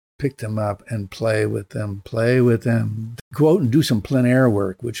pick them up and play with them. Go out and do some plein air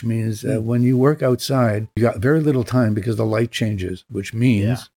work, which means when you work outside, you got very little time because the light changes, which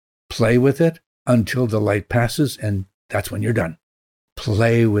means play with it until the light passes, and that's when you're done.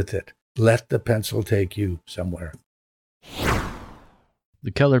 Play with it. Let the pencil take you somewhere. The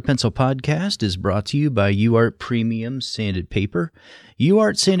Colored Pencil Podcast is brought to you by UART Premium Sanded Paper.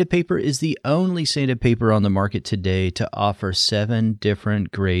 UART Sanded Paper is the only sanded paper on the market today to offer 7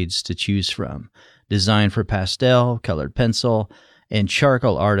 different grades to choose from. Designed for pastel, colored pencil, and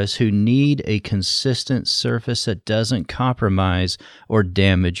charcoal artists who need a consistent surface that doesn't compromise or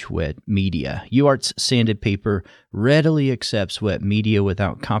damage wet media. UART's sanded paper readily accepts wet media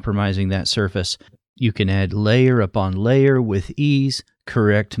without compromising that surface. You can add layer upon layer with ease,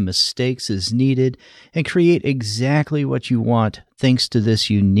 correct mistakes as needed, and create exactly what you want thanks to this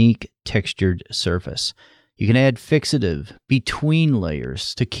unique textured surface. You can add fixative between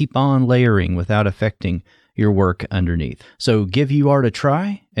layers to keep on layering without affecting your work underneath. So give UART a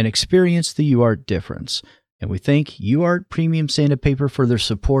try and experience the UART difference. And we thank UART Premium Sanded Paper for their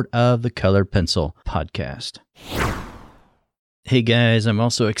support of the Colored Pencil Podcast. Hey guys, I'm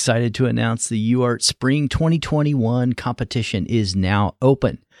also excited to announce the UART Spring 2021 competition is now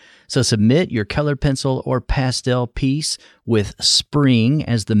open. So submit your colored pencil or pastel piece with spring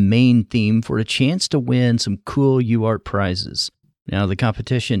as the main theme for a chance to win some cool UART prizes. Now, the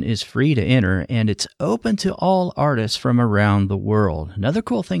competition is free to enter, and it's open to all artists from around the world. Another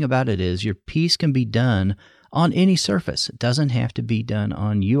cool thing about it is your piece can be done on any surface. It doesn't have to be done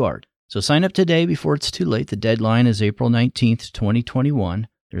on UART. So sign up today before it's too late. The deadline is April 19th, 2021.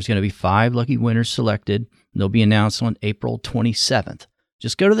 There's going to be 5 lucky winners selected. They'll be announced on April 27th.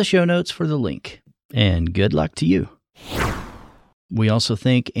 Just go to the show notes for the link. And good luck to you. We also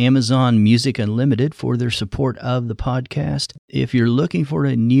thank Amazon Music Unlimited for their support of the podcast. If you're looking for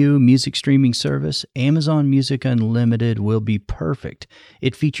a new music streaming service, Amazon Music Unlimited will be perfect.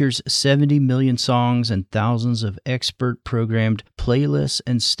 It features 70 million songs and thousands of expert programmed playlists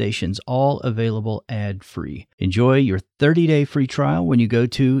and stations, all available ad-free. Enjoy your 30-day free trial when you go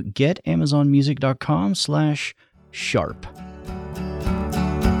to getamazonmusic.com/sharp.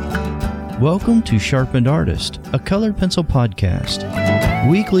 Welcome to Sharpened Artist, a colored pencil podcast.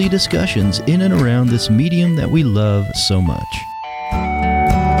 Weekly discussions in and around this medium that we love so much.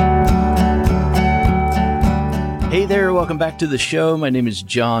 Hey there, welcome back to the show. My name is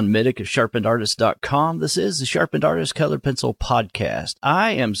John Middick of sharpenedartist.com. This is the Sharpened Artist Colored Pencil Podcast.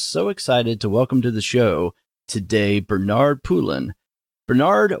 I am so excited to welcome to the show today Bernard Poulin.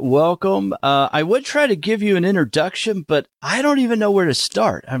 Bernard, welcome. I would try to give you an introduction, but I don't even know where to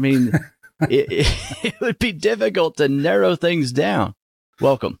start. I mean... It would be difficult to narrow things down.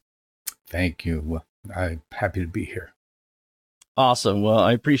 Welcome. Thank you. Well, I'm happy to be here. Awesome. Well,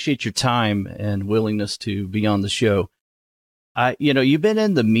 I appreciate your time and willingness to be on the show. You've been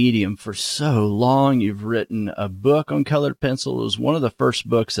in the medium for so long. You've written a book on colored pencil. It was one of the first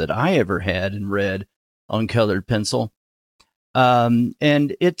books that I ever had and read on colored pencil. And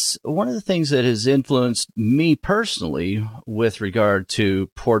it's one of the things that has influenced me personally with regard to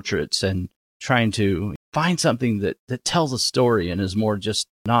portraits and trying to find something that tells a story and is more just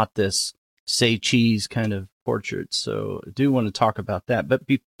not this say cheese kind of portrait. So I do want to talk about that. But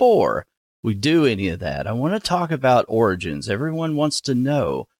before we do any of that, I want to talk about origins. Everyone wants to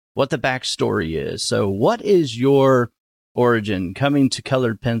know what the backstory is. So what is your origin coming to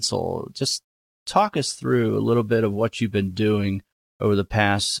colored pencil? Just talk us through a little bit of what you've been doing over the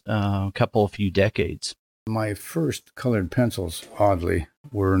past few decades. My first colored pencils, oddly,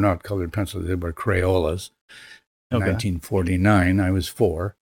 were not colored pencils. They were Crayolas. In 1949, I was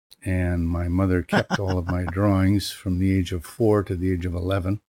 4, and my mother kept all of my drawings from the age of 4 to the age of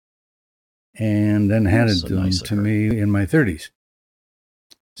 11, and then handed them to me in my 30s.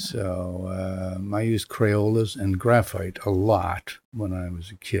 So I used Crayolas and graphite a lot when I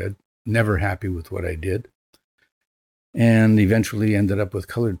was a kid. Never happy with what I did. And eventually ended up with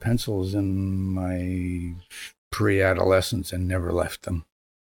colored pencils in my pre-adolescence and never left them.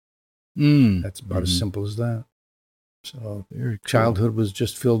 That's about as simple as that. So very cool. Childhood was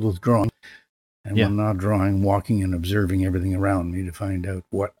just filled with drawing. And when not drawing, walking and observing everything around me to find out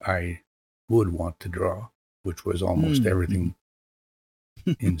what I would want to draw, which was almost everything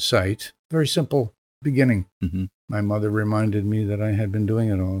in sight. Very simple beginning. My mother reminded me that I had been doing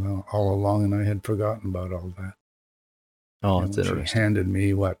it all along, and I had forgotten about all that. Oh, that's interesting. She handed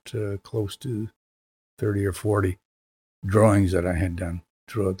me close to 30 or 40 drawings that I had done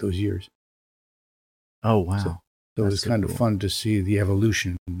throughout those years. Oh, wow. So it was kind of fun to see the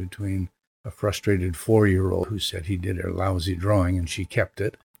evolution between a frustrated 4-year-old who said he did a lousy drawing and she kept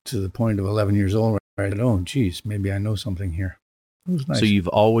it, to the point of 11 years old where I said, oh, geez, maybe I know something here. It was nice. So you've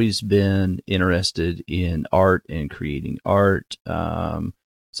always been interested in art and creating art.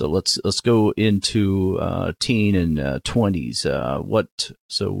 So let's go into teen and 20s.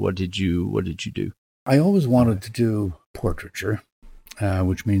 What did you do? I always wanted to do portraiture,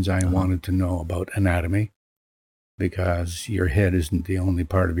 which means I wanted to know about anatomy, because your head isn't the only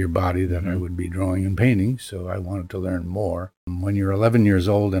part of your body that I would be drawing and painting. So I wanted to learn more. When you're 11 years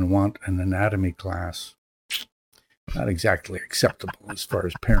old and want an anatomy class, not exactly acceptable as far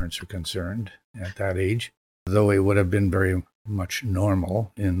as parents are concerned at that age, though it would have been very much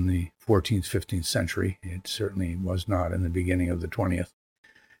normal in the 14th, 15th century. It certainly was not in the beginning of the 20th.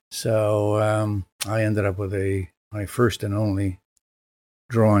 So I ended up with my first and only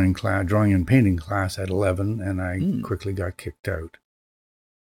drawing and painting class at 11, and I quickly got kicked out.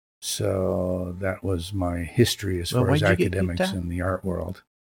 So that was my history as far as academics in the art world.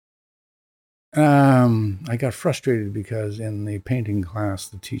 I got frustrated because in the painting class,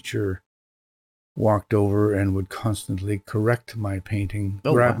 the teacher walked over and would constantly correct my painting,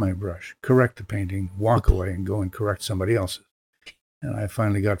 grab my brush, correct the painting, walk away and go and correct somebody else's. And I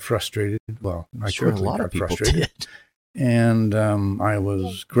finally got frustrated. Well, I quickly got frustrated. And I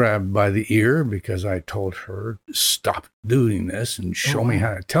was grabbed by the ear because I told her, stop doing this and tell me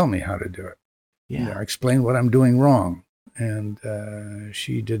how to do it. Yeah. I explained what I'm doing wrong. And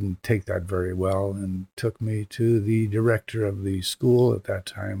she didn't take that very well and took me to the director of the school at that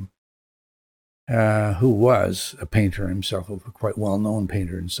time, who was a painter himself, a quite well-known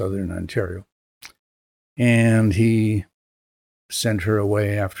painter in southern Ontario. And he sent her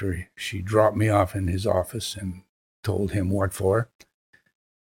away after she dropped me off in his office and told him what for.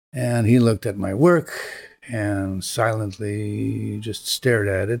 And he looked at my work and silently just stared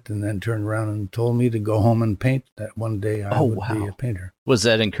at it and then turned around and told me to go home and paint, that one day I would be a painter. Was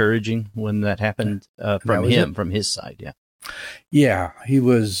that encouraging when that happened from his side? Yeah. Yeah, he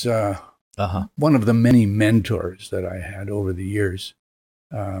was one of the many mentors that I had over the years,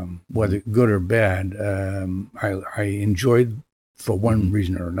 whether good or bad. I enjoyed, for one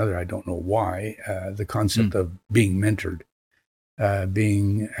reason or another, I don't know why, the concept of being mentored.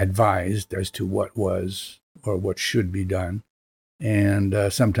 Being advised as to what was or what should be done.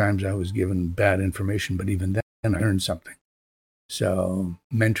 And sometimes I was given bad information, but even then I learned something. So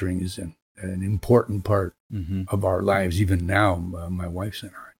mentoring is an important part of our lives, even now, my wife's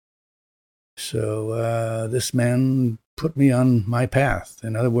and I. So this man put me on my path.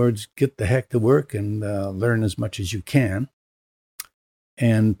 In other words, get the heck to work and learn as much as you can,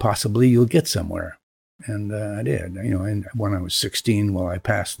 and possibly you'll get somewhere. And I did, and when I was 16, I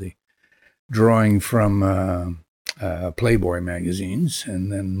passed the drawing from Playboy magazines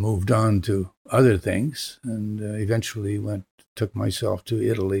and then moved on to other things, and eventually took myself to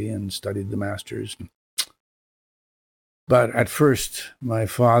Italy and studied the masters. But at first, my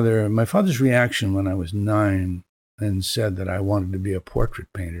father's reaction when I was 9 and said that I wanted to be a portrait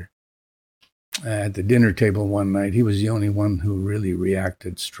painter. At the dinner table one night, he was the only one who really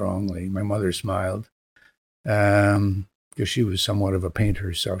reacted strongly. My mother smiled. Because she was somewhat of a painter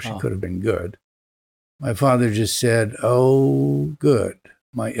herself. She could have been good. My father just said, oh, good.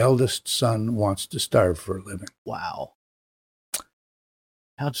 My eldest son wants to starve for a living. Wow.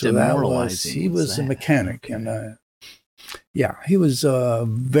 How demoralizing. He was a mechanic. Okay. And he was a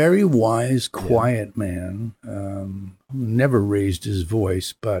very wise, quiet man who never raised his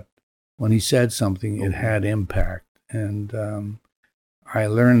voice, but when he said something, it had impact. And I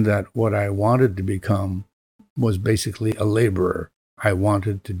learned that what I wanted to become was basically a laborer. I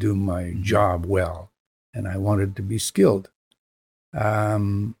wanted to do my job well, and I wanted to be skilled.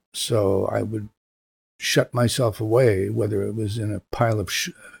 So I would shut myself away, whether it was in a pile of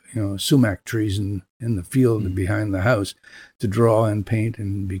sumac trees in the field behind the house, to draw and paint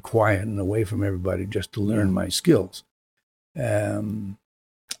and be quiet and away from everybody just to learn my skills. And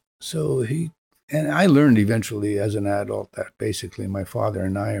I learned eventually as an adult that basically my father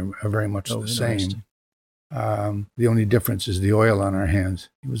and I are very much the same. The only difference is the oil on our hands.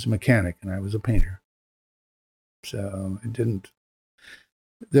 He was a mechanic and I was a painter. So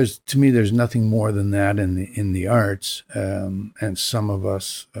to me, there's nothing more than that in the arts. And some of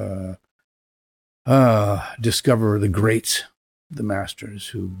us discover the greats, the masters,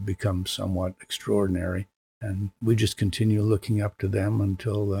 who become somewhat extraordinary. And we just continue looking up to them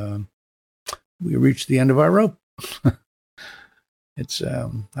until we reach the end of our rope. It's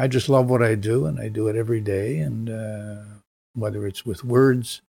I just love what I do, and I do it every day. And whether it's with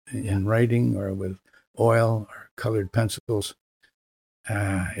words in writing or with oil or colored pencils,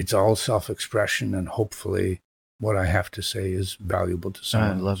 it's all self-expression, and hopefully what I have to say is valuable to I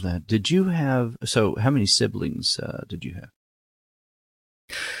someone love else. that. Did you have, so how many siblings did you have?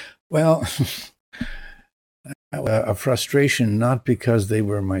 Well, a frustration, not because they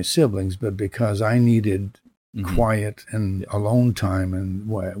were my siblings, but because I needed quiet and alone time. And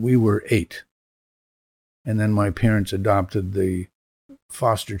we were 8. And then my parents adopted the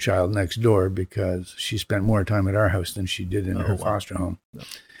foster child next door because she spent more time at our house than she did in her foster home. Yeah.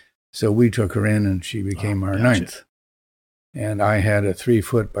 So we took her in and she became our 9th. And I had a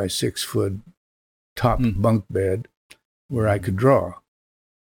 3-foot by 6-foot top bunk bed where I could draw.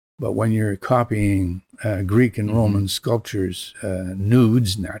 But when you're copying Greek and Roman sculptures,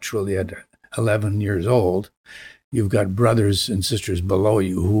 nudes, naturally at 11 years old, you've got brothers and sisters below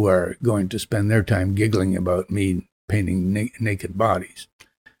you who are going to spend their time giggling about me painting naked bodies.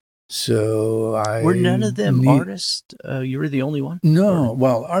 So were none of them artists? You were the only one? No.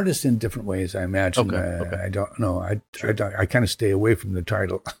 Well, artists in different ways, I imagine. Okay. I don't know. I kind of stay away from the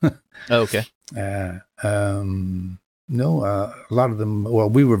title. Okay. No, a lot of them, well,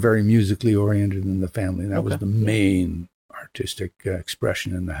 we were very musically oriented in the family. And that was the main artistic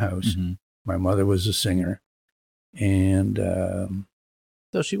expression in the house. My mother was a singer. And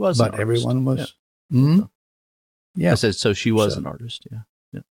so she was but an everyone was. Yeah. I said, so she was an artist.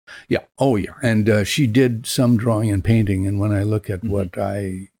 Yeah. Oh, yeah. And she did some drawing and painting. And when I look at what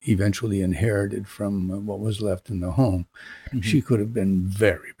I eventually inherited from what was left in the home, she could have been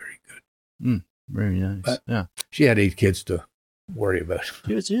very, very good. Very nice. But she had 8 kids to worry about.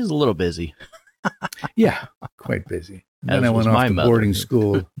 She was a little busy. Yeah, quite busy. Then I went off to boarding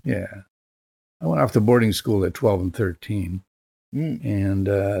school. Yeah. I went off to boarding school at 12 and 13. And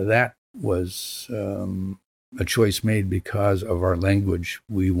that was a choice made because of our language.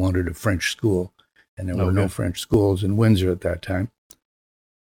 We wanted a French school, and there were no French schools in Windsor at that time.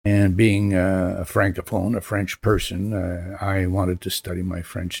 And being a francophone, a French person, I wanted to study my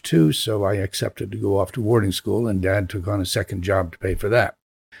French too, so I accepted to go off to boarding school, and Dad took on a second job to pay for that.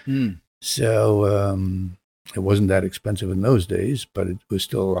 So it wasn't that expensive in those days, but it was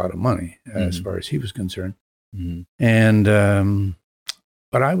still a lot of money as far as he was concerned. And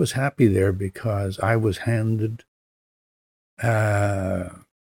but I was happy there because I was handed a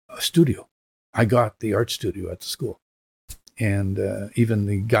studio. I got the art studio at the school. And even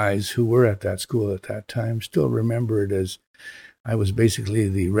the guys who were at that school at that time still remember it as I was basically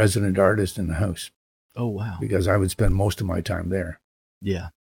the resident artist in the house. Oh, wow. Because I would spend most of my time there. Yeah.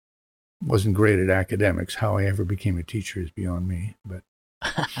 Wasn't great at academics. How I ever became a teacher is beyond me. But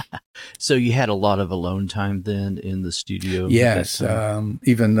so you had a lot of alone time then in the studio? Yes.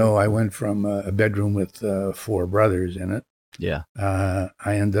 Even though I went from a bedroom with 4 brothers in it. Yeah.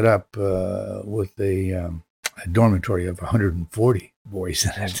 I ended up with a dormitory of 140 boys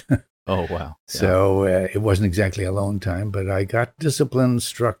in it. Oh, wow. So it wasn't exactly alone time, but I got discipline,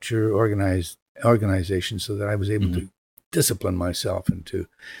 structure, organization so that I was able to discipline myself into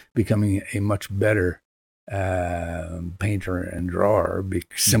becoming a much better painter and drawer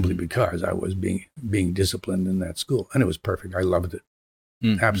simply because I was being disciplined in that school. And it was perfect. I loved it.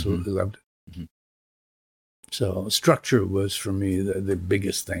 Absolutely loved it. So structure was for me the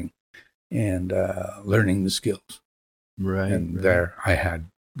biggest thing. And learning the skills. Right. And there I had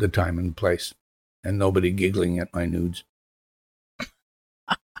the time and place and nobody giggling at my nudes.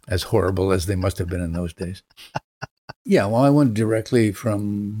 As horrible as they must have been in those days. Yeah, well, I went directly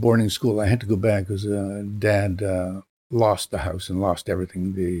from boarding school. I had to go back because Dad lost the house and lost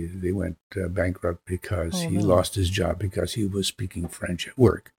everything. They went bankrupt because he lost his job because he was speaking French at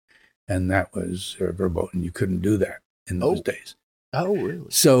work. And that was verboten. You couldn't do that in those days. Oh, really?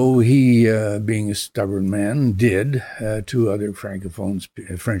 So he, being a stubborn man, did 2 other Francophone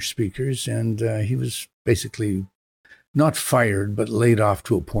French speakers, and he was basically not fired, but laid off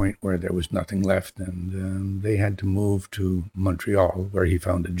to a point where there was nothing left, and they had to move to Montreal, where he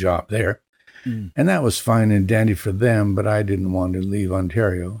found a job there. And that was fine and dandy for them, but I didn't want to leave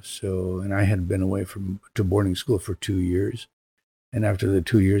Ontario. So, and I had been away to boarding school for 2 years. And after the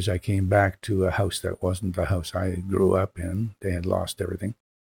 2 years, I came back to a house that wasn't the house I grew up in. They had lost everything.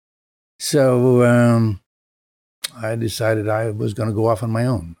 So I decided I was going to go off on my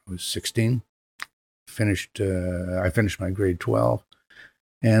own. I was 16. I finished my grade 12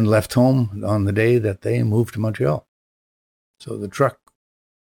 and left home on the day that they moved to Montreal. So the truck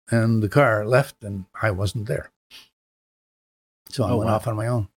and the car left and I wasn't there. So I went off on my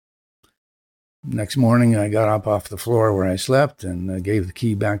own. Next morning, I got up off the floor where I slept and gave the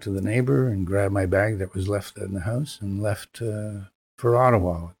key back to the neighbor and grabbed my bag that was left in the house and left for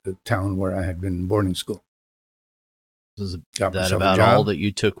Ottawa, the town where I had been in boarding school. Was that about all that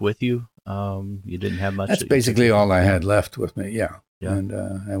you took with you You didn't have much. That's basically all I had left with me. Yeah. Yeah. And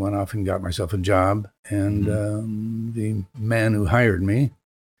I went off and got myself a job. And the man who hired me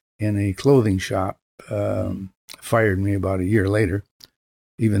in a clothing shop fired me about a year later,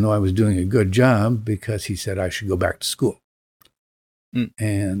 even though I was doing a good job, because he said I should go back to school.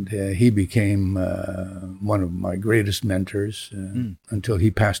 And he became one of my greatest mentors until he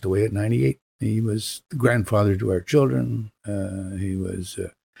passed away at 98. He was the grandfather to our children. He was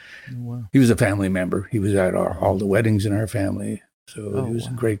a family member. He was at all the weddings in our family. So he was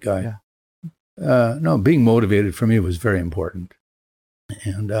a great guy. Yeah. Being motivated for me was very important.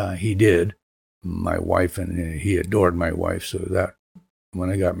 And he did. My wife, and he adored my wife. So that when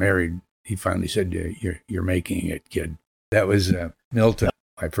I got married, he finally said, you're making it, kid. That was Milton,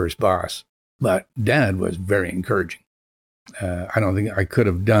 my first boss. But Dad was very encouraging. I don't think I could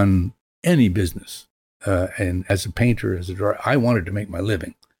have done any business. And as a painter, as a drawer, I wanted to make my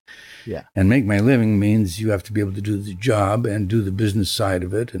living. Yeah. And make my living means you have to be able to do the job and do the business side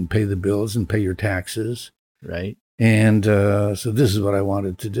of it and pay the bills and pay your taxes. Right. And so this is what I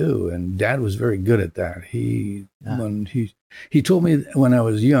wanted to do. And Dad was very good at that. He told me when I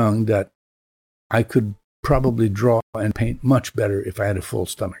was young that I could probably draw and paint much better if I had a full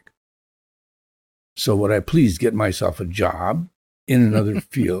stomach. So would I please get myself a job in another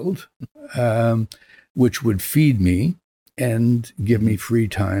field, which would feed me and give me free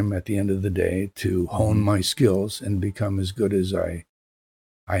time at the end of the day to hone my skills and become as good as I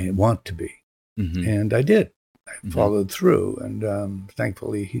want to be. And I did. I followed through. And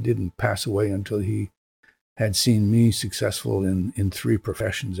thankfully, he didn't pass away until he had seen me successful in 3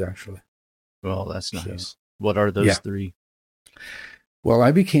 professions, actually. Well, that's nice. So, what are those 3? Well,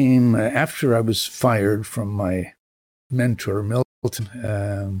 I became, after I was fired from my mentor,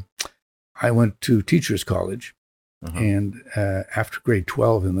 Milton, I went to teacher's college. And after grade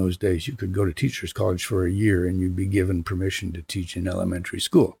 12 in those days, you could go to teacher's college for a year and you'd be given permission to teach in elementary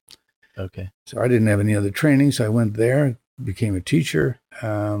school. Okay. So I didn't have any other training, so I went there, became a teacher.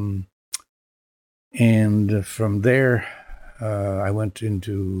 And from there, I went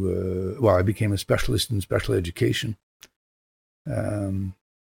into, I became a specialist in special education.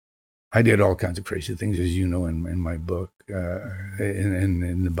 I did all kinds of crazy things, as you know, in my book.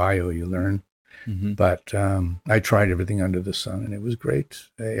 In the bio, you learn. But I tried everything under the sun, and it was great.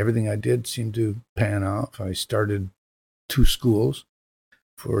 Everything I did seemed to pan off. I started 2 schools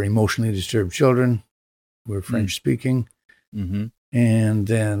for emotionally disturbed children who were French speaking. And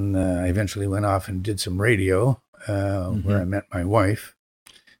then I eventually went off and did some radio where I met my wife,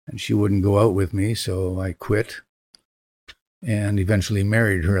 and she wouldn't go out with me, so I quit and eventually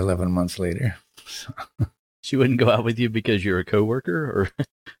married her 11 months later. She wouldn't go out with you because you're a coworker,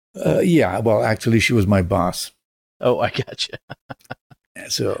 or? Yeah, well, actually, she was my boss. Oh, I gotcha.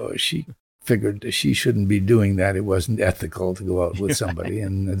 So she figured she shouldn't be doing that. It wasn't ethical to go out with somebody,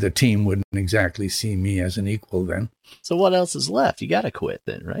 and the team wouldn't exactly see me as an equal then. So what else is left? You got to quit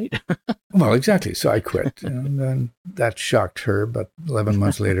then, right? Well, exactly. So I quit, and then that shocked her. But 11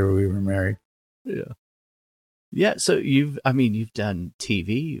 months later, we were married. Yeah. Yeah. So you've done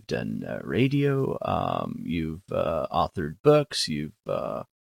TV, you've done radio, you've authored books, you've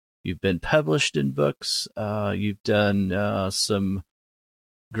been published in books, you've done some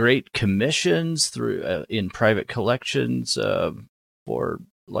great commissions through in private collections for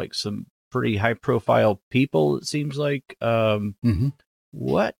like some pretty high profile people, it seems like.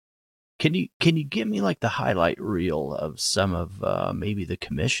 What can you give me like the highlight reel of some of maybe the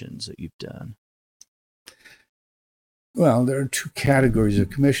commissions that you've done? Well, there are 2 categories of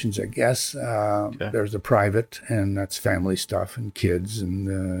commissions, I guess. There's the private, and that's family stuff and kids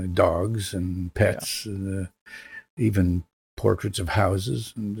and dogs and pets, and even portraits of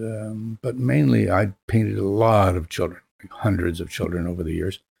houses. And but mainly, I painted a lot of children, like hundreds of children over the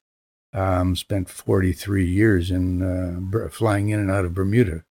years. Spent 43 years in flying in and out of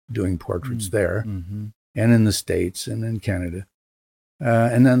Bermuda doing portraits there, and in the States and in Canada.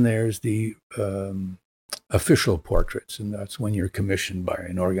 And then there's the official portraits, and that's when you're commissioned by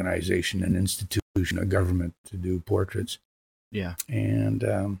an organization, an institution, a government to do portraits. Yeah.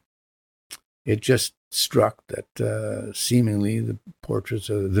 And it just struck that seemingly the portraits,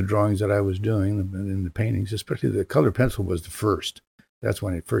 the drawings that I was doing in the paintings, especially the colored pencil, was the first. That's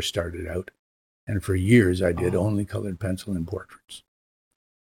when it first started out. And for years I did only colored pencil in portraits.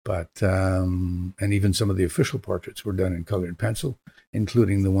 But, and even some of the official portraits were done in colored pencil,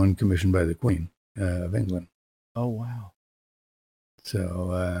 including the one commissioned by the Queen of England. Oh, wow.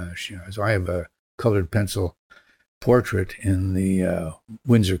 So, so I have a colored pencil portrait in the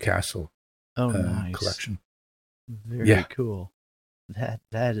Windsor Castle nice. collection. Very cool.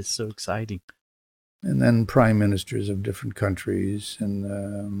 That is so exciting. And then prime ministers of different countries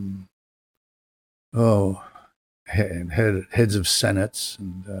and heads of senates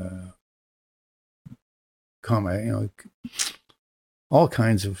and all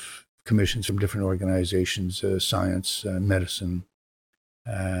kinds of commissions from different organizations, science, medicine,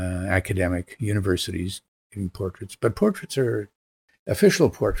 academic, universities getting portraits. But official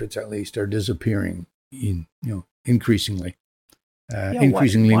portraits at least, are disappearing increasingly.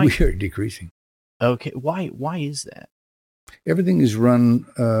 Increasingly, we are decreasing. Okay, why is that? Everything is run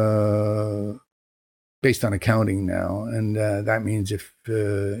based on accounting now, and that means if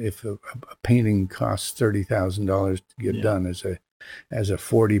a painting costs $30,000 to get done as a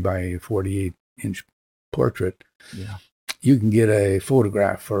 40 by 48 inch portrait, you can get a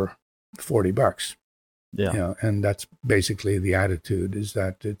photograph for $40. Yeah, and that's basically the attitude. Is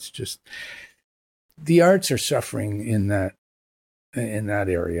that it's just the arts are suffering in that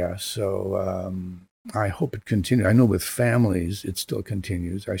area. So I hope it continues. I know with families it still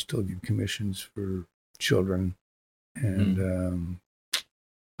continues. I still give commissions for children, and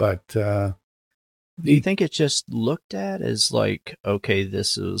but do you think it's just looked at as like, okay,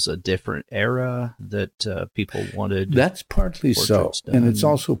 this is a different era that people wanted? That's partly so, and it's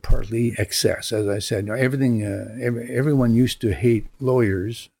also partly excess. As I said, everyone used to hate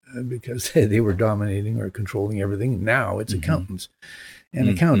lawyers because they were dominating or controlling everything. Now it's accountants and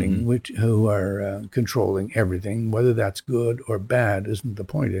accounting who are controlling everything. Whether that's good or bad isn't the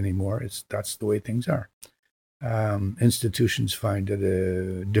point anymore. That's the way things are. Institutions find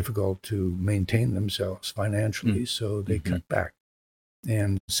it difficult to maintain themselves financially, so they cut back.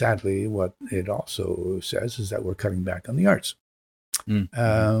 And sadly, what it also says is that we're cutting back on the arts.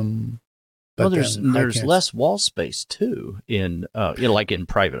 But there's less wall space too in like in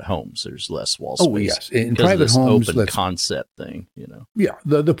private homes. There's less wall space. Oh yes, in private homes, open concept thing. Yeah,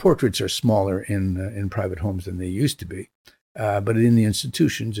 the portraits are smaller in private homes than they used to be. But in the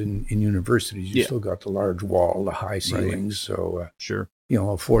institutions, in universities, you still got the large wall, the high ceilings. Right. So sure,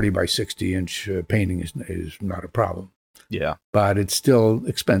 a 40 by 60 inch painting is not a problem. Yeah, but it's still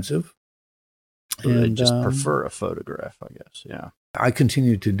expensive. And I just prefer a photograph, I guess. Yeah, I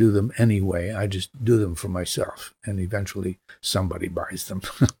continue to do them anyway. I just do them for myself, and eventually somebody buys them.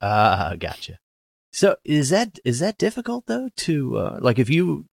 Gotcha. So is that difficult though to like if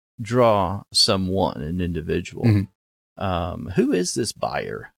you draw an individual? Who is this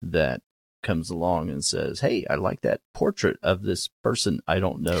buyer that comes along and says, hey, I like that portrait of this person I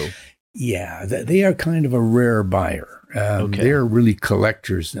don't know? Yeah, they are kind of a rare buyer. They're really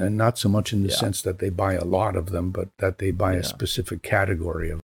collectors, and not so much in the sense that they buy a lot of them, but that they buy a specific category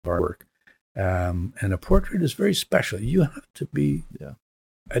of artwork. And a portrait is very special. You have to be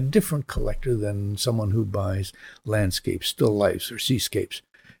a different collector than someone who buys landscapes, still lifes, or seascapes.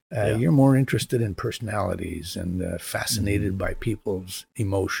 You're more interested in personalities and fascinated by people's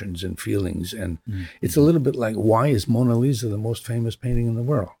emotions and feelings. And it's a little bit like, why is Mona Lisa the most famous painting in the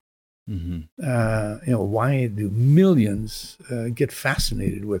world? Why do millions get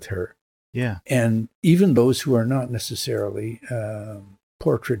fascinated with her? Yeah. And even those who are not necessarily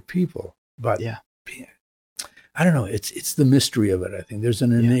portrait people, but I don't know, it's the mystery of it. I think there's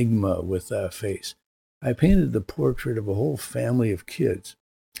an enigma with a face. I painted the portrait of a whole family of kids.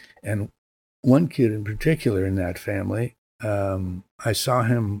 And one kid in particular in that family, I saw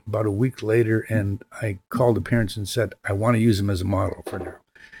him about a week later, and I called the parents and said, I want to use him as a model for now,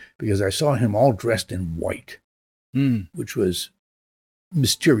 because I saw him all dressed in white, which was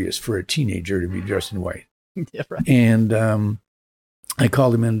mysterious for a teenager to be dressed in white. Yeah, right. And I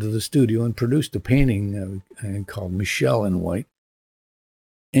called him into the studio and produced a painting called Michelle in White.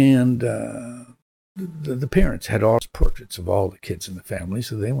 And the parents had all portraits of all the kids in the family,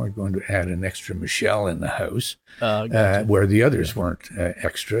 so they weren't going to add an extra Michelle in the house where the others weren't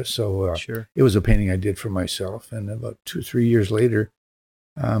extra. So it was a painting I did for myself. And about 2 or 3 years later,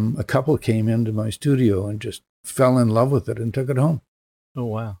 a couple came into my studio and just fell in love with it and took it home. Oh,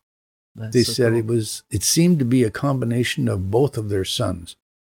 wow. They said it seemed to be a combination of both of their sons.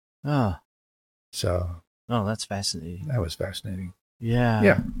 Oh. So. Oh, that's fascinating. That was fascinating. Yeah.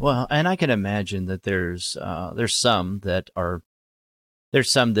 Yeah. Well, and I can imagine that there's some that are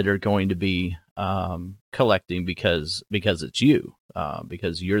going to be collecting because it's you,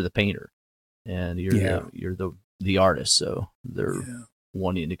 because you're the painter and you're the artist. So they're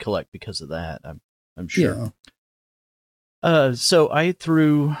wanting to collect because of that. I'm sure. Yeah. So I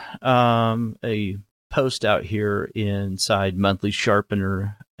threw a post out here inside Monthly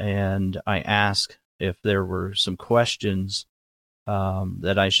Sharpener, and I asked if there were some questions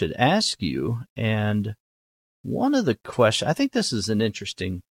that I should ask you, and One of the questions, I think this is an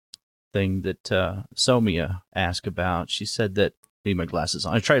interesting thing that Somia asked about. She said that, need my glasses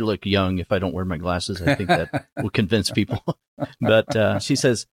on. I try to look young if I don't wear my glasses. I think that will convince people. But he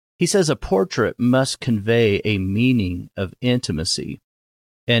says a portrait must convey a meaning of intimacy,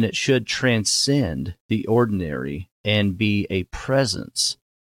 and it should transcend the ordinary and be a presence.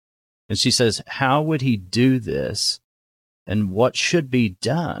 And she says, how would he do this, and what should be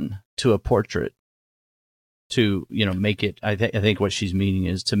done to a portrait to, make it, I think what she's meaning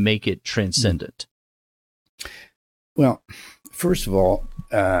is to make it transcendent. Well, first of all,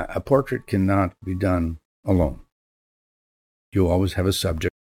 a portrait cannot be done alone. You always have a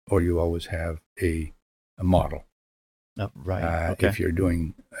subject, or you always have a model. Oh, right. Okay. If you're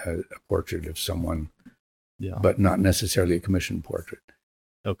doing a portrait of someone, yeah, but not necessarily a commissioned portrait.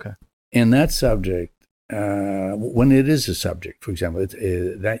 Okay. And that subject, when it is a subject, for example,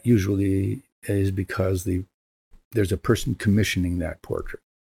 that usually is because there's a person commissioning that portrait.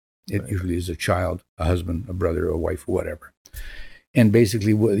 It usually is a child, a husband, a brother, a wife, whatever. And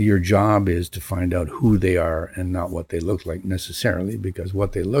basically your job is to find out who they are and not what they look like necessarily, because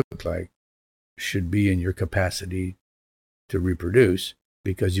what they look like should be in your capacity to reproduce,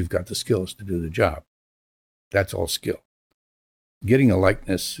 because you've got the skills to do the job. That's all skill. Getting a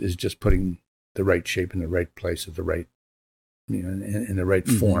likeness is just putting the right shape in the right place at the right, in the right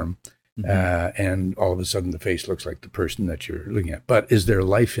form. And all of a sudden the face looks like the person that you're looking at. But is there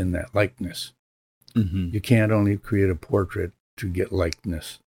life in that likeness? You can't only create a portrait to get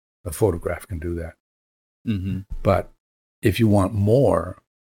likeness. A photograph can do that. But if you want more,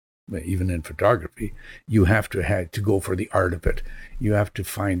 even in photography, you have to go for the art of it. You have to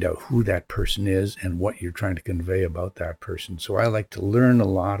find out who that person is and what you're trying to convey about that person. So I like to learn a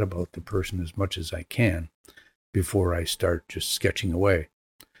lot about the person as much as I can before I start just sketching away.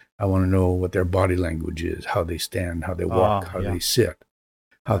 I want to know what their body language is, how they stand, how they walk, how they sit,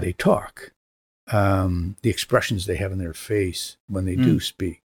 how they talk, the expressions they have in their face when they do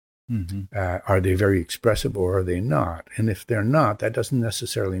speak. Are they very expressive, or are they not? And if they're not, that doesn't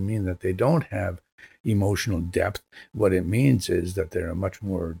necessarily mean that they don't have emotional depth. What it means is that they're a much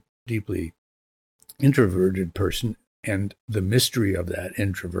more deeply introverted person, and the mystery of that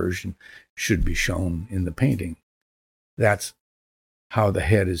introversion should be shown in the painting. That's how the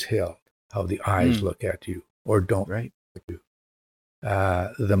head is held, how the eyes look at you or don't look at you.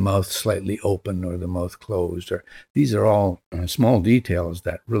 The mouth slightly open or the mouth closed. These are all small details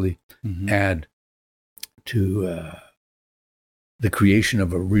that really add to the creation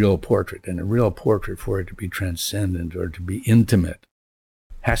of a real portrait. And a real portrait, for it to be transcendent or to be intimate,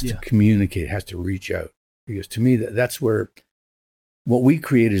 has to communicate, has to reach out. Because to me, that's where what we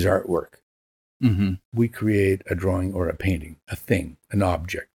create is artwork. We create a drawing or a painting, a thing, an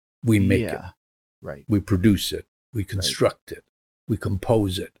object. We make it. Right. We produce it. We construct it. We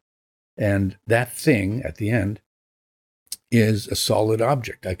compose it. And that thing at the end is a solid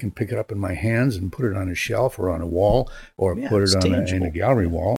object. I can pick it up in my hands and put it on a shelf or on a wall, or put it on in a gallery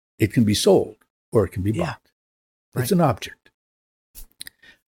wall. It can be sold or it can be bought. It's an object.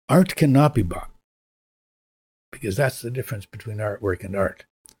 Art cannot be bought, because that's the difference between artwork and art.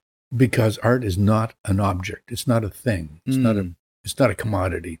 Because art is not an object. It's not a thing. It's not a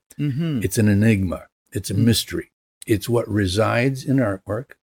commodity. It's an enigma. It's a mystery. It's what resides in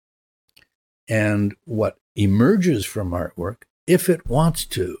artwork and what emerges from artwork if it wants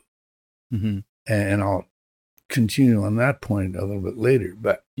to. And I'll continue on that point a little bit later.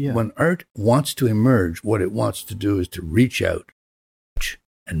 But when art wants to emerge, what it wants to do is to reach out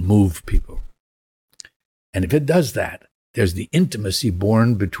and move people. And if it does that, there's the intimacy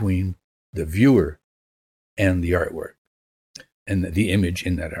born between the viewer and the artwork and the image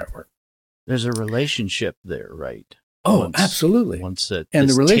in that artwork. There's a relationship there, right? Absolutely. Once that and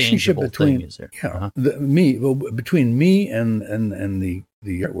the relationship between is there. Between me and the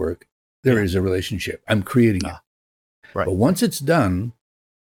artwork, there is a relationship. I'm creating it. Right. But once it's done,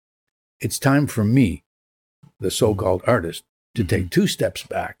 it's time for me, the so-called artist, to take 2 steps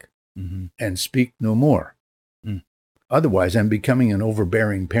back and speak no more. Otherwise, I'm becoming an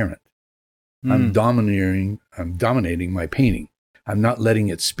overbearing parent. I'm dominating my painting. I'm not letting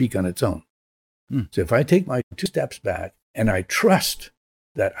it speak on its own. So if I take my 2 steps back and I trust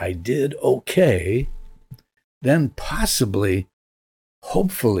that I did okay, then possibly,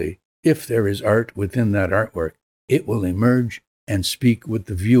 hopefully, if there is art within that artwork, it will emerge and speak with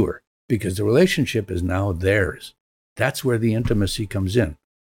the viewer, because the relationship is now theirs. That's where the intimacy comes in.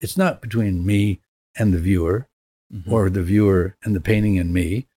 It's not between me and the viewer, or the viewer and the painting and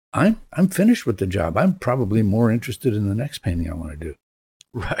me. I'm finished with the job. I'm probably more interested in the next painting I want to do.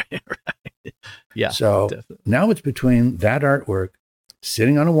 Right. Yeah. So definitely. now it's between that artwork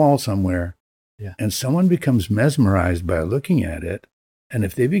sitting on a wall somewhere, and someone becomes mesmerized by looking at it. And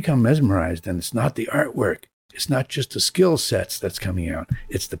if they become mesmerized, then it's not the artwork. It's not just the skill sets that's coming out.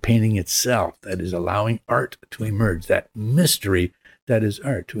 It's the painting itself that is allowing art to emerge, that mystery that is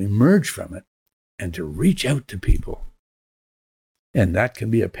art to emerge from it and to reach out to people. And that can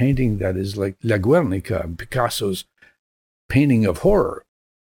be a painting that is like La Guernica, Picasso's painting of horror.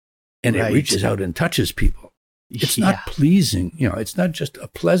 And it reaches out and touches people. It's not pleasing. It's not just a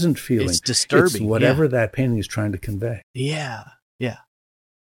pleasant feeling. It's disturbing. It's whatever that painting is trying to convey. Yeah. Yeah.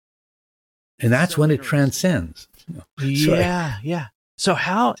 And that's when it transcends. Yeah. So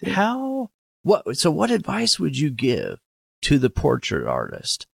what advice would you give to the portrait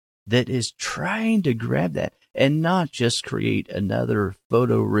artist that is trying to grab that and not just create another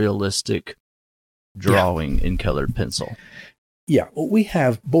photorealistic drawing in colored pencil? Yeah, well, we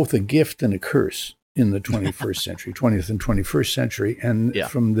have both a gift and a curse in the 21st century, 20th and 21st century. And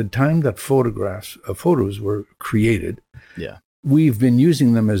from the time that photos were created, we've been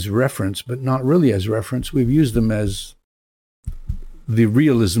using them as reference, but not really as reference. We've used them as the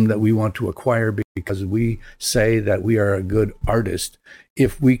realism that we want to acquire, because we say that we are a good artist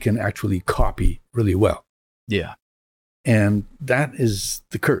if we can actually copy really well. Yeah. And that is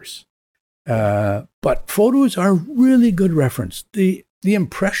the curse. But photos are really good reference. The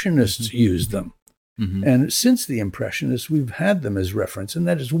Impressionists used them. Mm-hmm. And since the Impressionists, we've had them as reference. And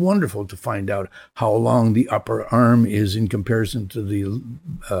that is wonderful to find out how long the upper arm is in comparison to the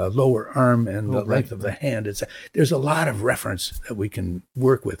lower arm and the length of the hand. There's a lot of reference that we can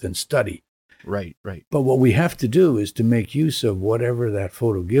work with and study. Right. But what we have to do is to make use of whatever that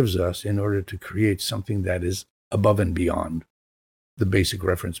photo gives us in order to create something that is above and beyond the basic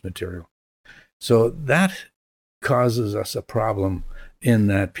reference material. So that causes us a problem in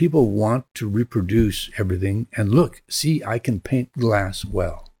that people want to reproduce everything and look, see, I can paint glass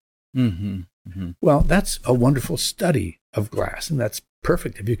well. Mm-hmm. Mm-hmm. Well, that's a wonderful study of glass, and that's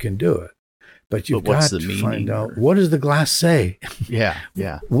perfect if you can do it. But you've got to find out, what does the glass say? Yeah.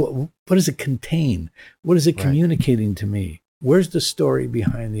 What does it contain? What is it communicating to me? Where's the story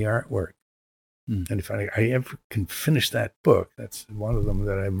behind the artwork? Mm. And if I ever can finish that book, that's one of them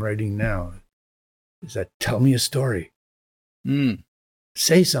that I'm writing now, is that tell me a story.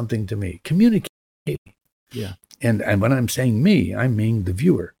 Say something to me. Communicate. Yeah. And when I'm saying me, I mean the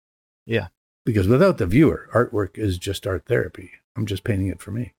viewer. Yeah. Because without the viewer, artwork is just art therapy. I'm just painting it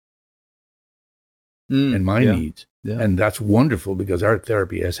for me. And my needs. Yeah. And that's wonderful, because art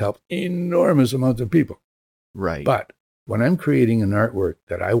therapy has helped enormous amounts of people. Right. But when I'm creating an artwork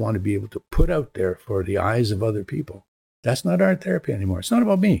that I want to be able to put out there for the eyes of other people, that's not art therapy anymore. It's not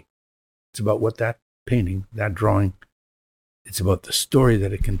about me. It's about what that painting, that drawing, it's about the story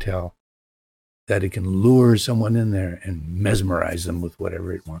that it can tell, that it can lure someone in there and mesmerize them with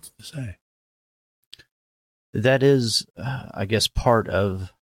whatever it wants to say. That is, I guess, part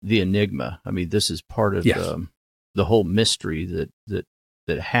of the enigma. I mean, this is part of the whole mystery that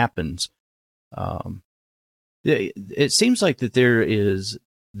happens. It seems like that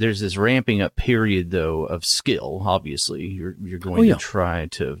there's this ramping up period, though, of skill. Obviously, you're going to try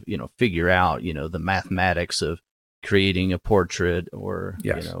to figure out the mathematics of creating a portrait, or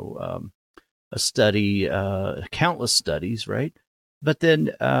a study, countless studies, right? But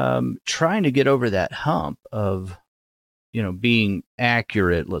then trying to get over that hump of being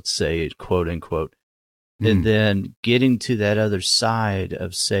accurate, let's say, quote unquote, and then getting to that other side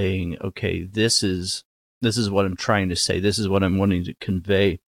of saying, okay, this is what I'm trying to say. This is what I'm wanting to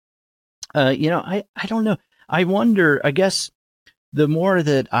convey. I don't know. I wonder, I guess the more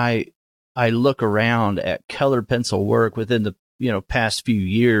that I look around at colored pencil work within the, past few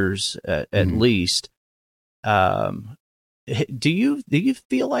years, at least, do you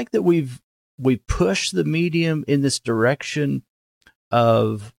feel like that we've pushed the medium in this direction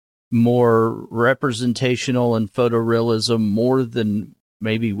of more representational and photorealism more than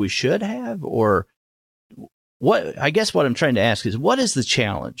maybe we should have? Or what? I guess what I'm trying to ask is, what is the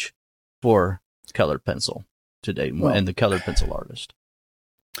challenge for colored pencil today and the colored pencil artist?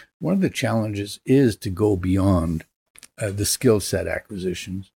 One of the challenges is to go beyond the skill set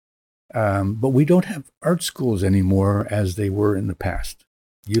acquisitions. But we don't have art schools anymore as they were in the past.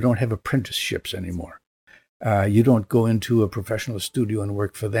 You don't have apprenticeships anymore. You don't go into a professional studio and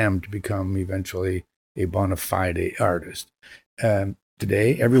work for them to become eventually a bona fide artist.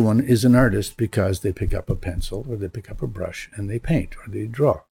 Today, everyone is an artist because they pick up a pencil, or they pick up a brush and they paint, or they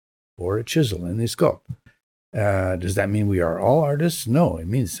draw, or a chisel and they sculpt. Does that mean we are all artists? No, it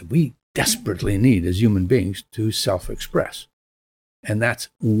means that we desperately need, as human beings, to self-express. And that's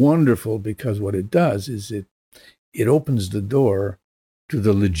wonderful, because what it does is it opens the door to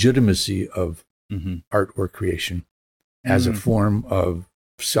the legitimacy of artwork creation as a form of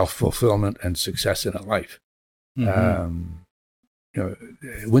self-fulfillment and success in a life.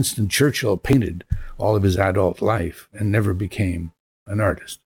 Winston Churchill painted all of his adult life and never became an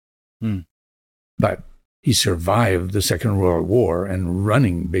artist. But he survived the Second World War and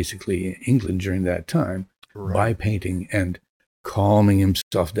running basically England during that time by painting and calming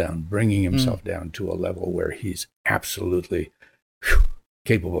himself down, bringing himself down to a level where he's absolutely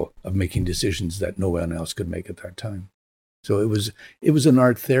capable of making decisions that no one else could make at that time. So it was an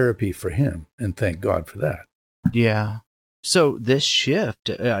art therapy for him, and thank God for that. Yeah. So this shift,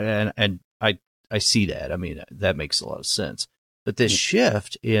 and I see that. I mean, that makes a lot of sense. But this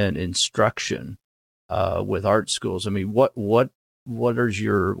shift in instruction with art schools, I mean, what are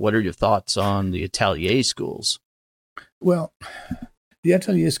your thoughts on the atelier schools? Well, the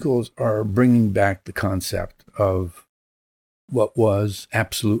atelier schools are bringing back the concept of what was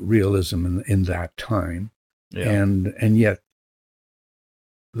absolute realism in that time, and yet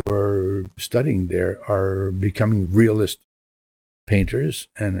who are studying there are becoming realist painters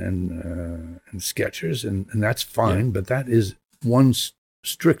and sketchers, and that's fine. But that is one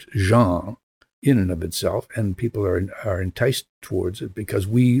strict genre in and of itself, and people are enticed towards it because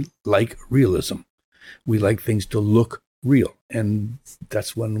we like realism. We like things to look real, and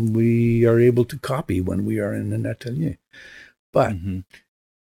that's when we are able to copy when we are in an atelier. But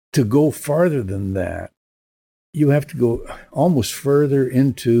to go farther than that, you have to go almost further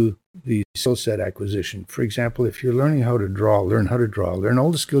into the skill set acquisition. For example, if you're learning how to draw, learn how to draw, learn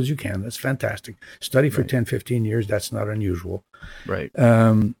all the skills you can. That's fantastic. Study for 10, 15 years. That's not unusual. Right.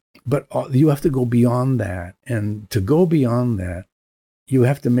 But you have to go beyond that. And to go beyond that, you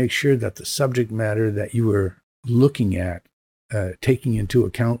have to make sure that the subject matter that you are looking at, taking into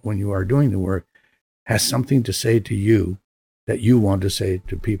account when you are doing the work, has something to say to you that you want to say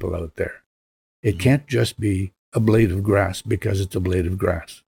to people out there. It can't just be a blade of grass because it's a blade of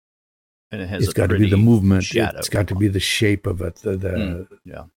grass. And it's got to be the movement. It's got to be the shape of it, the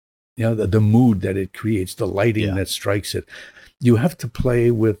mood that it creates, the lighting that strikes it. You have to play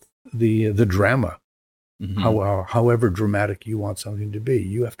with the drama, however dramatic you want something to be.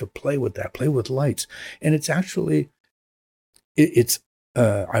 You have to play with that, play with lights. And it's actually, it's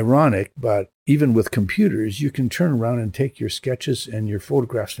ironic, but even with computers, you can turn around and take your sketches and your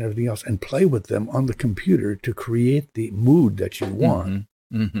photographs and everything else and play with them on the computer to create the mood that you want.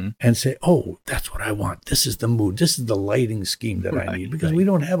 And say, oh, that's what I want. This is the mood. This is the lighting scheme that I need, because we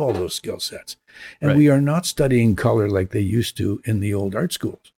don't have all those skill sets. And we are not studying color like they used to in the old art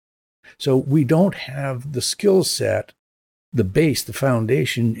schools. So we don't have the skill set, the base, the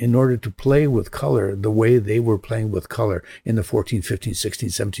foundation, in order to play with color the way they were playing with color in the 14th, 15th,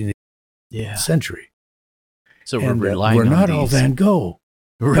 16th, 17th century. So we're relying on we're not these. all Van Gogh.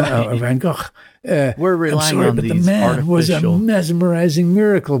 Van Gogh. We're relying on but these. The man artificial was a mesmerizing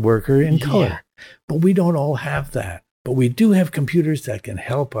miracle worker in color. But we don't all have that. But we do have computers that can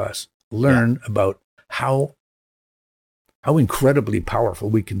help us learn about how incredibly powerful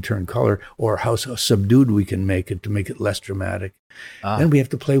we can turn color, or how subdued we can make it to make it less dramatic. Then we have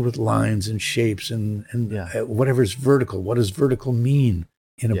to play with lines and shapes and whatever's vertical. What does vertical mean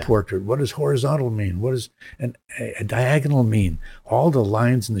in a portrait? What does horizontal mean? What does a diagonal mean? All the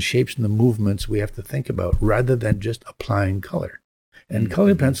lines and the shapes and the movements we have to think about, rather than just applying color. And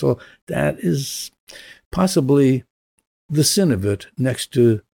colored pencil, that is possibly the sin of it, next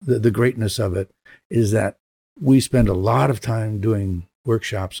to the greatness of it, is that we spend a lot of time doing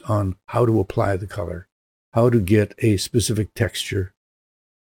workshops on how to apply the color, how to get a specific texture.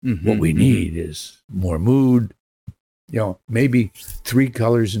 What we need is more mood, maybe 3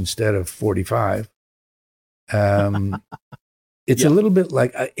 colors instead of 45. It's a little bit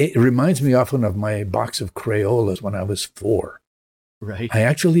like, it reminds me often of my box of Crayolas when I was 4. Right. I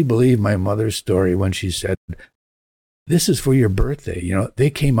actually believe my mother's story when she said, this is for your birthday. They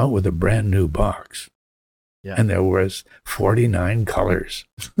came out with a brand new box. And there was 49 colors.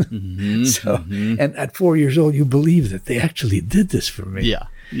 And at 4 years old, you believe that they actually did this for me.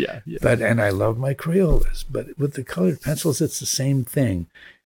 And I love my Crayolas. But with the colored pencils, it's the same thing.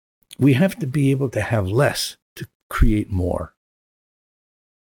 We have to be able to have less to create more.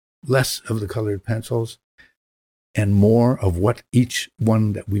 Less of the colored pencils and more of what each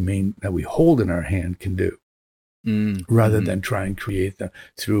one that we hold in our hand can do. Rather than try and create them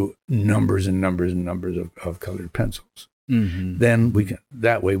through numbers and numbers and numbers of colored pencils. Then we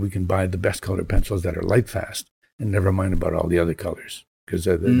can buy the best colored pencils that are light fast, and never mind about all the other colors, because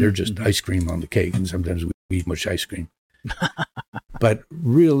they're just ice cream on the cake, and sometimes we eat much ice cream. But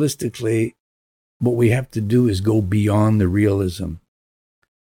realistically, what we have to do is go beyond the realism.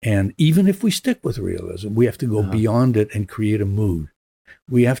 And even if we stick with realism, we have to go beyond it and create a mood.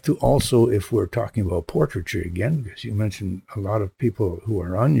 We have to also, if we're talking about portraiture again, because you mentioned a lot of people who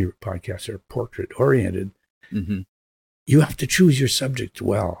are on your podcast are portrait oriented, you have to choose your subject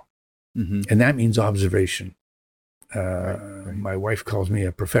well. And that means observation. Right. My wife calls me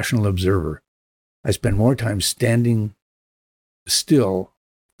a professional observer. I spend more time standing still,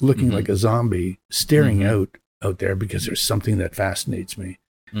 looking like a zombie, staring out there because there's something that fascinates me.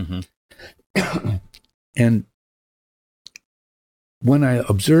 And when I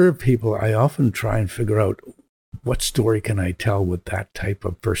observe people, I often try and figure out what story can I tell with that type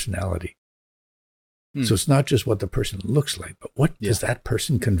of personality. So it's not just what the person looks like, but what does that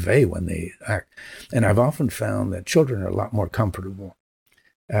person convey when they act? And I've often found that children are a lot more comfortable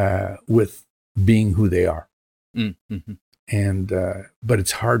with being who they are. And but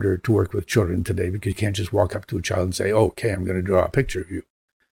it's harder to work with children today because you can't just walk up to a child and say, "Okay, I'm going to draw a picture of you,"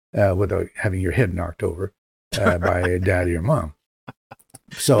 without having your head knocked over by a daddy or mom.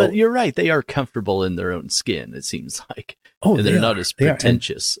 So, but you're right; they are comfortable in their own skin. It seems like, and they're not as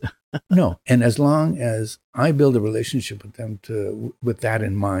pretentious. No, and as long as I build a relationship with them with that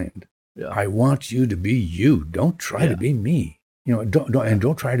in mind, I want you to be you. Don't try to be me. You know,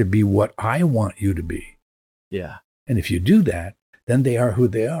 don't try to be what I want you to be. Yeah. And if you do that, then they are who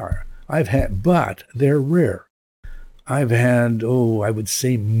they are. But they're rare. I've had, I would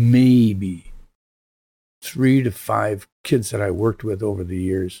say maybe 3 to 5 kids that I worked with over the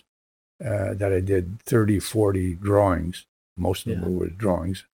years that I did 30, 40 drawings. Most of them were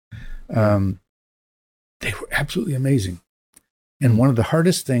drawings. They were absolutely amazing. And one of the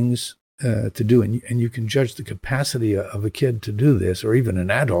hardest things to do, and you can judge the capacity of a kid to do this, or even an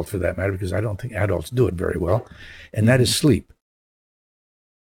adult for that matter, because I don't think adults do it very well, and that is sleep.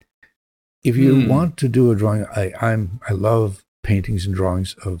 If you want to do a drawing, I love paintings and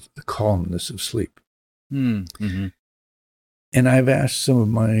drawings of the calmness of sleep. And I've asked some of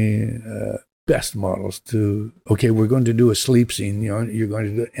my best models we're going to do a sleep scene, you're going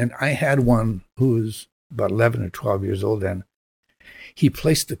to do it. And I had one who was about 11 or 12 years old, and he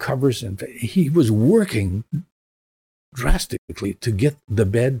placed the covers and he was working drastically to get the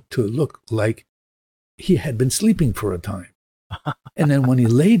bed to look like he had been sleeping for a time. And then when he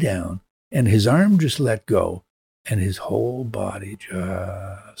lay down and his arm just let go and his whole body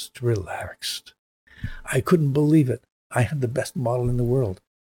just relaxed, I couldn't believe it. I had the best model in the world.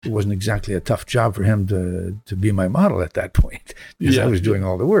 It wasn't exactly a tough job for him to be my model at that point because I was doing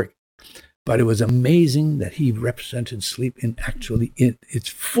all the work. But it was amazing that he represented sleep in its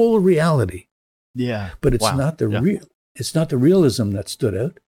full reality. Yeah. But it's not the it's not the realism that stood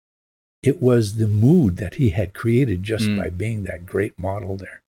out. It was the mood that he had created just by being that great model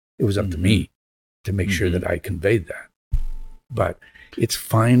there. It was up to me to make sure that I conveyed that. But it's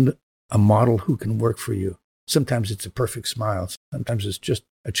find a model who can work for you. Sometimes it's a perfect smile. Sometimes it's just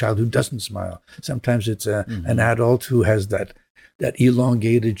a child who doesn't smile. Sometimes it's an adult who has that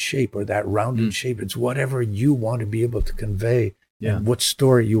elongated shape or that rounded shape. It's whatever you want to be able to convey and what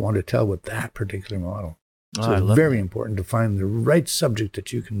story you want to tell with that particular model. So it's very important to find the right subject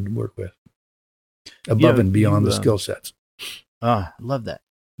that you can work with above and beyond the skill sets. I love that.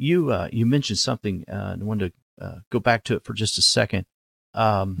 You mentioned something, and I wanted to go back to it for just a second,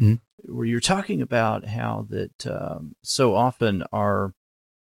 where you're talking about how that so often our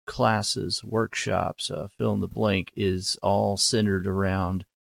classes, workshops, fill in the blank is all centered around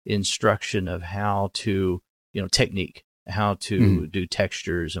instruction of how to, technique, how to do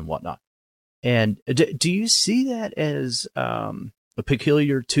textures and whatnot. And do you see that as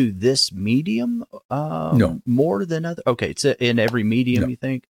peculiar to this medium no. more than other? Okay, it's in every medium, you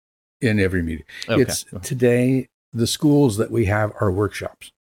think? In every medium. Okay. It's today, the schools that we have are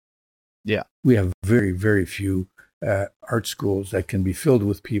workshops. Yeah. We have very, very few art schools that can be filled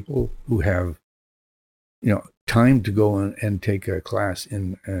with people who have, time to go and take a class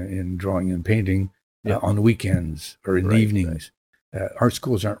in drawing and painting on weekends or in the evenings. Right. Art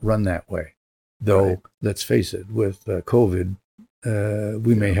schools aren't run that way. Though, let's face it, with COVID,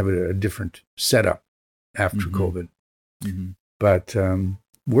 we may have a different setup after COVID. But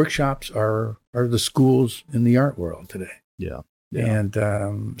workshops are the schools in the art world today. Yeah.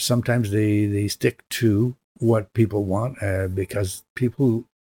 And sometimes they stick to what people want because people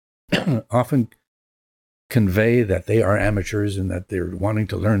often convey that they are amateurs and that they're wanting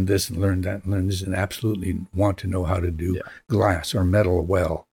to learn this and learn that and learn this and absolutely want to know how to do glass or metal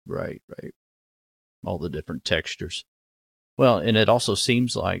well. Right. All the different textures. Well, and it also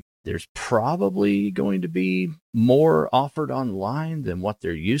seems like there's probably going to be more offered online than what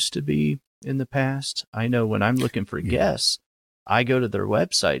there used to be in the past. I know when I'm looking for guests, I go to their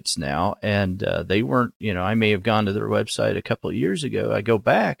websites now, and they weren't, I may have gone to their website a couple of years ago. I go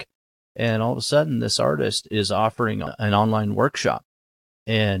back, and all of a sudden this artist is offering an online workshop.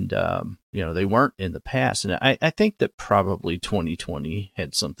 And, they weren't in the past. And I think that probably 2020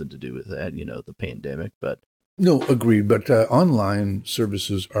 had something to do with that, the pandemic. But no, agreed. But online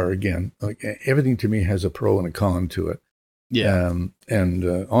services are, again, like everything to me has a pro and a con to it. Yeah. And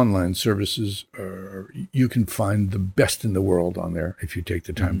Online services you can find the best in the world on there if you take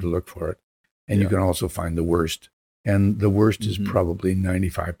the time to look for it. And you can also find the worst. And the worst is probably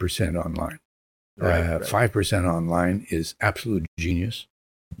 95% online. Right. 5% online is absolute genius.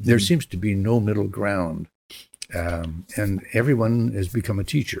 There seems to be no middle ground. And everyone has become a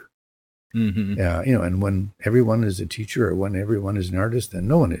teacher. And when everyone is a teacher or when everyone is an artist, then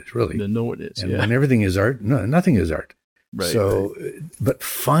no one is really. Then no one is. And when everything is art, nothing is art. Right. So, but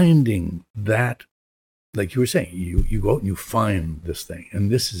finding that, like you were saying, you go out and you find this thing,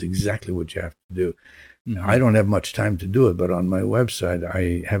 and this is exactly what you have to do. I don't have much time to do it, but on my website,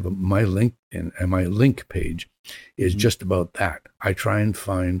 I have my link, and my link page is just about that. I try and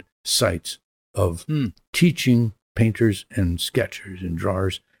find sites of teaching painters and sketchers and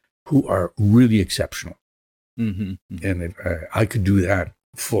drawers who are really exceptional. And if, I could do that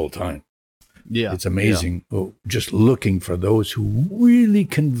full time. Yeah, it's amazing. Just looking for those who really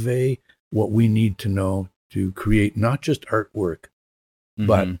convey what we need to know to create not just artwork,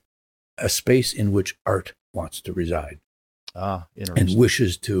 but a space in which art wants to reside and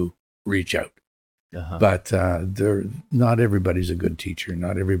wishes to reach out. But not everybody's a good teacher.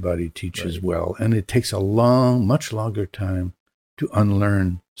 Not everybody teaches well. And it takes much longer time to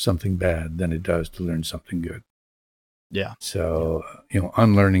unlearn something bad than it does to learn something good. Yeah. So,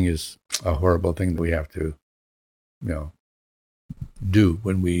 unlearning is a horrible thing that we have to, do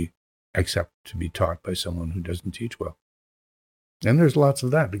when we accept to be taught by someone who doesn't teach well. And there's lots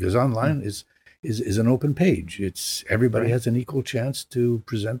of that because online is an open page. It's everybody has an equal chance to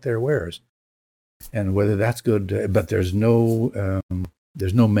present their wares. And whether that's good, but there's no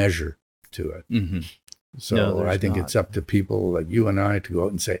measure to it. So I think it's up to people like you and I to go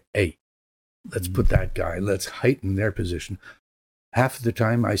out and say, hey, let's put that guy, let's heighten their position. Half of the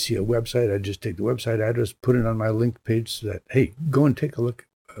time I see a website, I just take the website address, put it on my link page so that, hey, go and take a look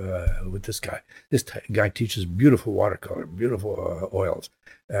with this guy. This guy teaches beautiful watercolor, beautiful oils,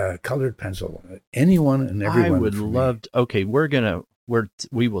 colored pencil, anyone and everyone. I would love to, okay,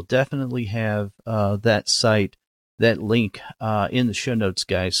 we will definitely have that site, that link in the show notes,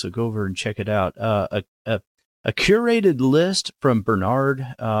 guys. So go over and check it out. A curated list from Bernard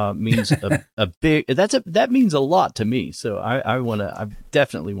means a big. That means a lot to me. So I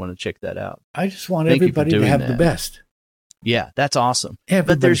definitely want to check that out. I just want everybody to have the best. Yeah, that's awesome.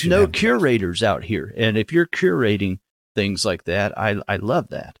 But there's no curators out here, and if you're curating things like that, I love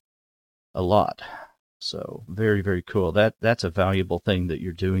that a lot. So very, very cool. That's a valuable thing that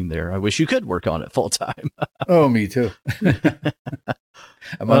you're doing there. I wish you could work on it full time. Oh, me too.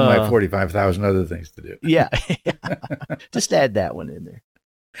 I'm on my 45,000 other things to do. Yeah. Just add that one in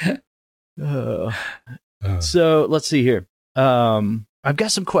there. So let's see here. I've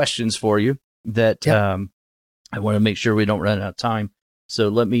got some questions for you that I want to make sure we don't run out of time. So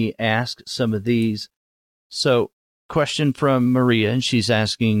let me ask some of these. So question from Maria, and she's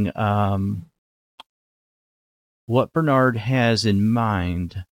asking, what Bernard has in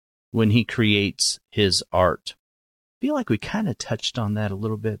mind when he creates his art. I feel like we kind of touched on that a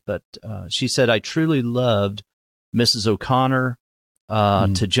little bit, but she said, I truly loved Mrs. O'Connor,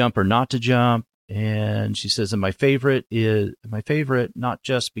 To Jump or Not to Jump. And she says, and my favorite, not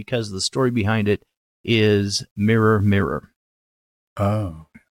just because of the story behind it, is Mirror, Mirror. Oh.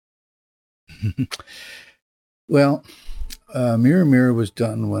 Well, Mirror, Mirror was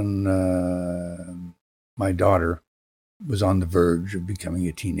done when my daughter was on the verge of becoming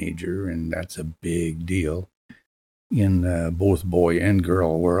a teenager, and that's a big deal in both boy and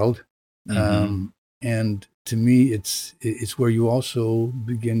girl world. And to me, it's where you also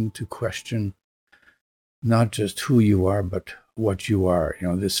begin to question not just who you are, but what you are.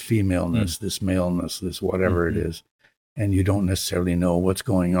 This femaleness, this maleness, this whatever it is. And you don't necessarily know what's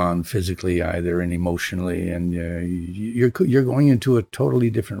going on physically either, and emotionally, and you're going into a totally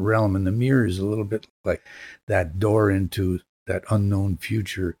different realm. And the mirror is a little bit like that door into that unknown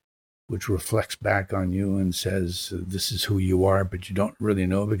future, which reflects back on you and says, "This is who you are," but you don't really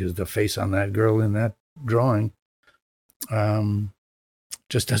know because the face on that girl in that drawing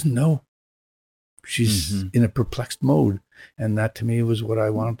just doesn't know. She's in a perplexed mode. And that to me was what I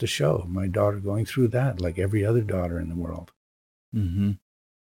wanted to show. My daughter going through that, like every other daughter in the world. Mm-hmm.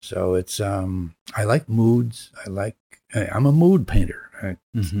 So it's, I like moods. I'm a mood painter.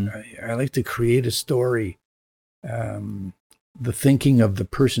 I like to create a story, the thinking of the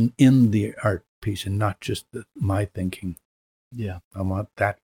person in the art piece and not just my thinking. Yeah. I want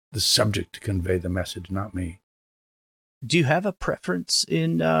the subject to convey the message, not me. Do you have a preference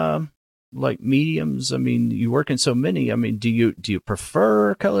in like mediums? I mean, you work in so many. I mean, do you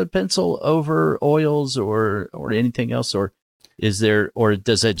prefer colored pencil over oils or anything else, or does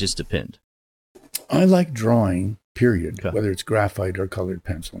that just depend? I like drawing, period, Okay. whether it's graphite or colored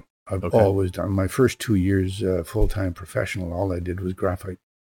pencil. I've always done. My first 2 years full-time professional, all I did was graphite.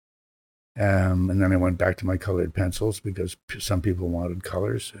 And then I went back to my colored pencils because some people wanted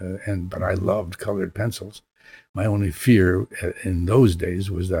colors, but I loved colored pencils. My only fear in those days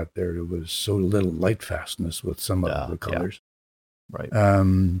was that there was so little light fastness with some of the colors. Yeah. Right.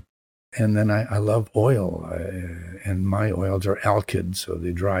 And then I love oil, and my oils are alkyd, so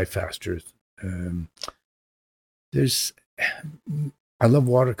they dry faster. I love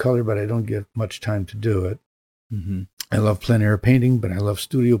watercolor, but I don't get much time to do it. Mm-hmm. I love plein air painting, but I love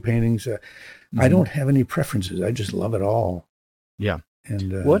studio paintings. I don't have any preferences. I just love it all. Yeah.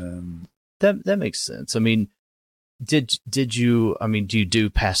 And what that makes sense. I mean, did you? I mean, do you do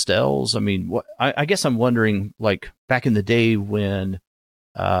pastels? I mean, what? I guess I'm wondering. Like back in the day when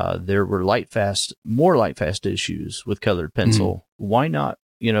there were more light fast issues with colored pencil. Why not?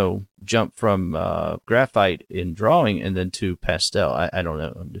 Jump from graphite in drawing and then to pastel. I don't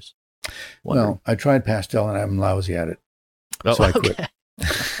know. I'm just wondering. Well, I tried pastel and I'm lousy at it. So I quit.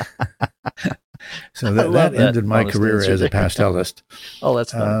 So that ended my career as a pastelist. Oh,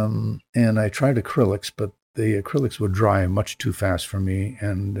 that's fun. And I tried acrylics, but the acrylics would dry much too fast for me.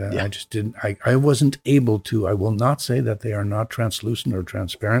 And I just didn't, I wasn't able to. I will not say that they are not translucent or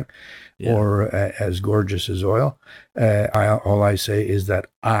transparent or as gorgeous as oil. All I say is that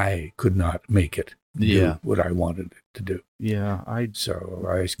I could not make it do what I wanted it to do. Yeah. So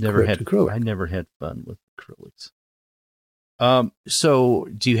I never had acrylic. I never had fun with acrylics. So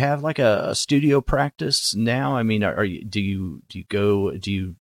do you have like a studio practice now? I mean, do you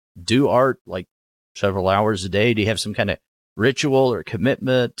do art like several hours a day? Do you have some kind of ritual or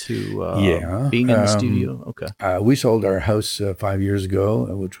commitment to being in the studio? Okay. We sold our house 5 years ago,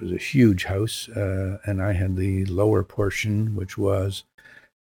 which was a huge house. And I had the lower portion, which was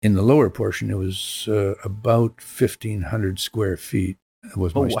in the lower portion, it was about 1,500 square feet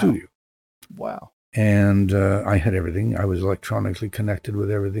was my studio. Wow. And I had everything. I was electronically connected with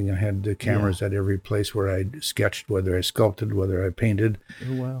everything. I had the cameras at every place where I sketched, whether I sculpted, whether I painted,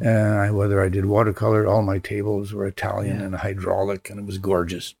 whether I did watercolor. All my tables were Italian and hydraulic, and it was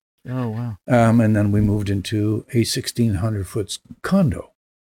gorgeous. Oh, wow. And then we moved into a 1,600-foot condo.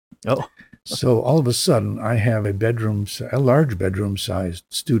 Oh. So all of a sudden, I have a large bedroom-sized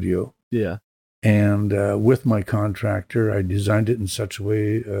studio. Yeah. And with my contractor, I designed it in such a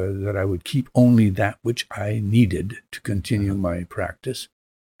way that I would keep only that which I needed to continue my practice.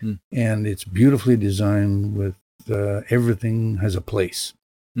 And it's beautifully designed with everything has a place.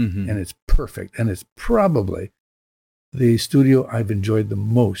 And it's perfect. And it's probably the studio I've enjoyed the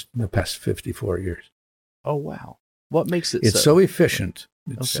most in the past 54 years. Oh, wow. What makes it so efficient.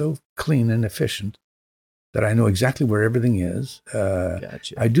 It's so clean and efficient that I know exactly where everything is.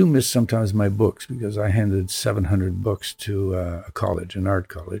 Gotcha. I do miss sometimes my books because I handed 700 books to a college, an art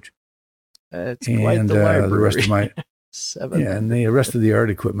college. It's quite the library. The rest of my 700. and the rest of the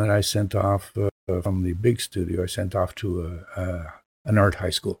art equipment I sent off from the big studio. I sent off to an art high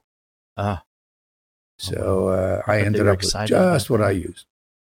school. So I ended up with just what I used.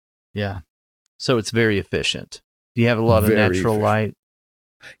 Yeah. So it's very efficient. Do you have a lot of natural light?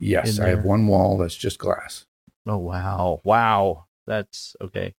 Yes, I have one wall that's just glass. Oh, wow. Wow. That's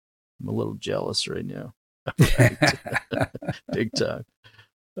okay. I'm a little jealous right now. Big time.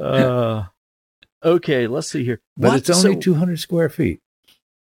 Okay, let's see here. But it's only 200 square feet.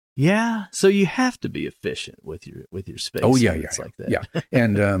 Yeah, so you have to be efficient with your space. Oh, yeah. Like that. Yeah.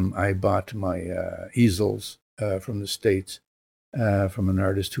 And I bought my easels from the States from an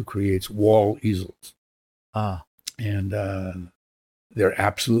artist who creates wall easels. And they're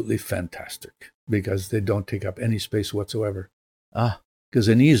absolutely fantastic because they don't take up any space whatsoever. Because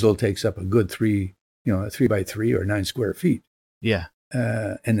an easel takes up a good 3 by 3 or 9 square feet. Yeah.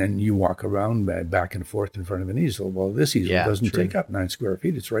 And then you walk around back and forth in front of an easel. Well, this easel doesn't take up 9 square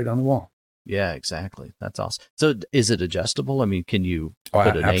feet. It's right on the wall. Yeah, exactly. That's awesome. So is it adjustable? I mean, can you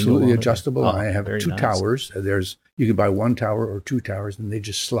put an absolutely angle on adjustable. It? I have 2 towers. You can buy 1 tower or 2 towers and they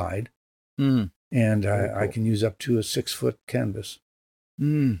just slide. And Very I cool. can use up to a 6-foot canvas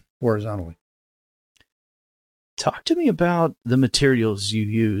Mm. horizontally. Talk to me about the materials you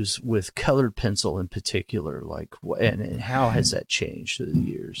use with colored pencil in particular, like, and how has that changed through the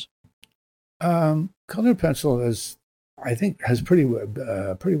years? Colored pencil has, I think, has pretty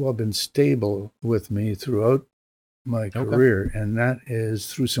well been stable with me throughout my career, and that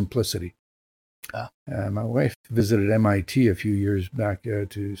is through simplicity. My wife visited MIT a few years back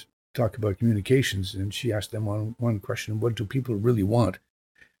to talk about communications, and she asked them one question: what do people really want?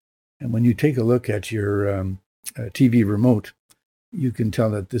 And when you take a look at your TV remote, you can tell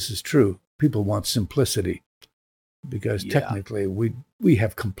that this is true. People want simplicity, because technically we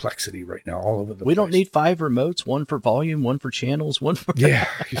have complexity right now all over the place. We don't need 5 remotes, one for volume, one for channels, one for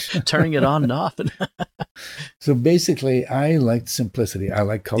turning it on and off. So basically, I like simplicity. I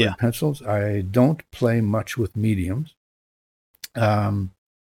like colored pencils. I don't play much with mediums.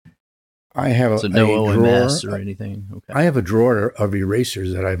 I have so no OMS or anything. Okay. I have a drawer of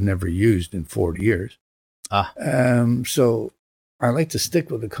erasers that I've never used in 40 years. So I like to stick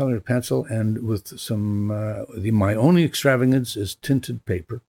with the colored pencil, and with some, my only extravagance is tinted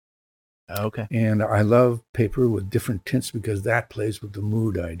paper. Okay. And I love paper with different tints because that plays with the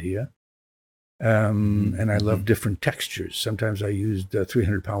mood idea. And I love different textures. Sometimes I used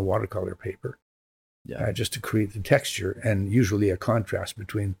 300-pound watercolor paper just to create the texture, and usually a contrast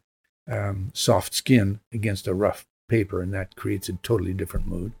between soft skin against a rough paper, and that creates a totally different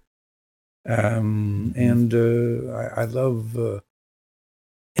mood. And I love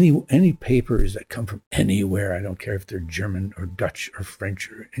any papers that come from anywhere. I don't care if they're German or Dutch or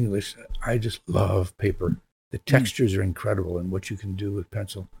French or English. I just love paper. The textures are incredible, and what you can do with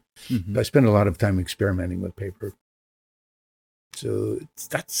pencil. I spend a lot of time experimenting with paper. So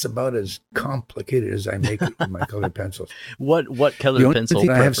that's about as complicated as I make it with my colored pencils. What colored pencil? The only thing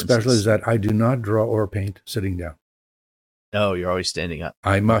I have special is that I do not draw or paint sitting down. Oh, you're always standing up.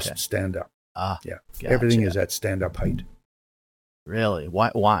 I must stand up. Gotcha. Everything is at stand-up height. Really?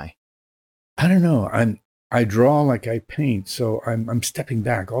 Why? I don't know. I draw like I paint, so I'm stepping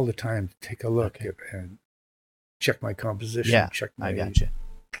back all the time to take a look and check my composition. I gotcha.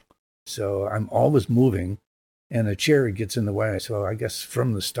 So I'm always moving, and a chair gets in the way. So I guess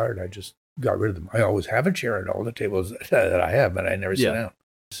from the start, I just got rid of them. I always have a chair at all the tables that I have, but I never sit down.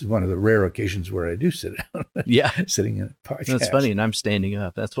 This is one of the rare occasions where I do sit down. Sitting in a podcast. That's funny, and I'm standing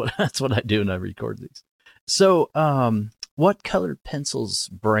up. That's what I do when I record these. So, what colored pencils,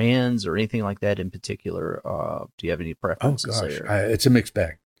 brands, or anything like that in particular? Do you have any preferences? Oh gosh, it's a mixed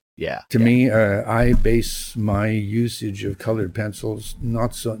bag. To me, I base my usage of colored pencils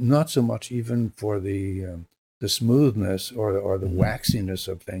not so much even for the smoothness or the waxiness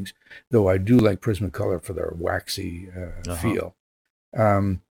of things, though I do like Prismacolor for their waxy feel.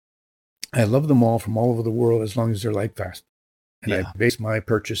 I love them all from all over the world as long as they're light fast. And I base my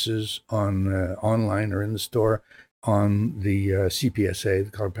purchases on online or in the store on the CPSA,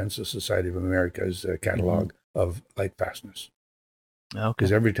 the Color Pencil Society of America's catalog of light fastness.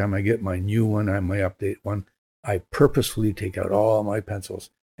 Because every time I get my new one, my update one, I purposefully take out all my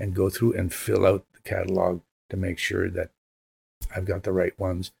pencils and go through and fill out the catalog to make sure that I've got the right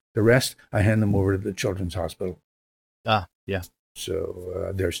ones. The rest, I hand them over to the Children's Hospital.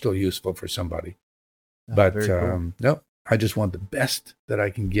 So they're still useful for somebody. But cool. No, I just want the best that I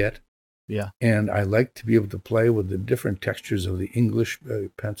can get. And I like to be able to play with the different textures of the English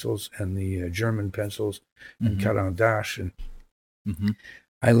pencils and the German pencils and Caran d'Ache. And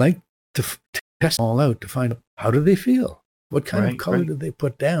I like to test them all out to find out how do they feel? What kind of color do they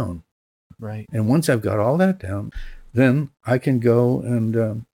put down? And once I've got all that down, then I can go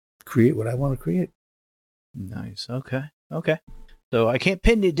and create what I want to create. Nice. Okay. So I can't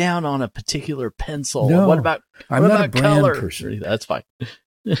pin you down on a particular pencil. No, what about a brand color? person. That's fine.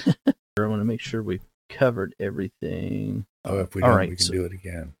 I want to make sure we've covered everything. Oh, if we don't, we can do it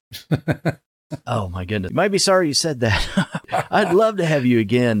again. Oh my goodness! You might be sorry you said that. I'd love to have you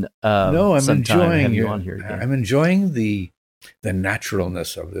again. No, I'm enjoying you on here again. I'm enjoying the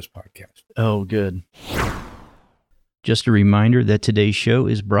naturalness of this podcast. Oh, good. Just a reminder that today's show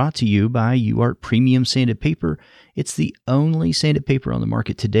is brought to you by UART Premium Sanded Paper. It's the only sanded paper on the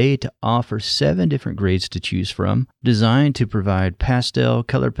market today to offer 7 different grades to choose from, designed to provide pastel,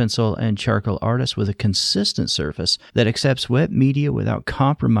 colored pencil, and charcoal artists with a consistent surface that accepts wet media without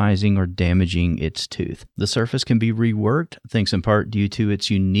compromising or damaging its tooth. The surface can be reworked, thanks in part due to its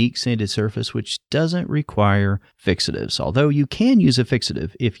unique sanded surface, which doesn't require fixatives, although you can use a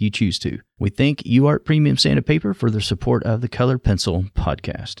fixative if you choose to. We thank UART Premium Sanded Paper for their support of the Colored Pencil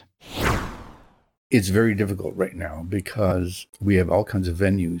podcast. It's very difficult right now because we have all kinds of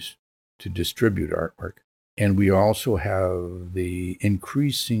venues to distribute artwork. And we also have the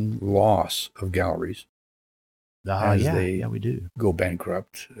increasing loss of galleries as they we do go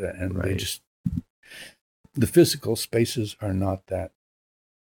bankrupt, and Right. they just, the physical spaces are not that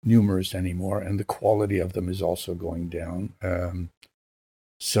numerous anymore, and the quality of them is also going down.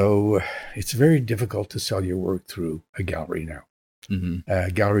 So it's very difficult to sell your work through a gallery now.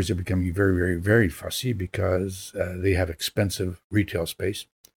 Galleries are becoming very, very, very fussy because they have expensive retail space,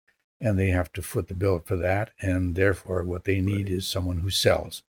 and they have to foot the bill for that. And therefore, what they need is someone who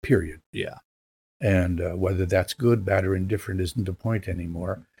sells, period. Yeah. And whether that's good, bad, or indifferent isn't the point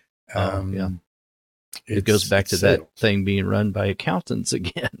anymore. It goes back to that thing being run by accountants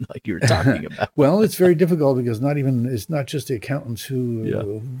again, like you were talking about. Well, it's very difficult because it's not just the accountants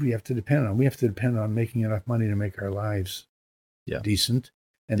who we have to depend on. We have to depend on making enough money to make our lives decent.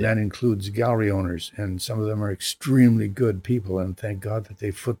 And that includes gallery owners. And some of them are extremely good people. And thank God that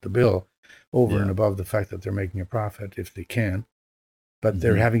they foot the bill over and above the fact that they're making a profit if they can. But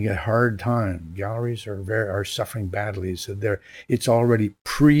they're having a hard time. Galleries are suffering badly. So it's already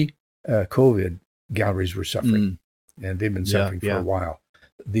pre-COVID. Galleries were suffering, and they've been suffering for a while.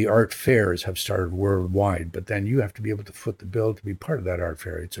 The art fairs have started worldwide, but then you have to be able to foot the bill to be part of that art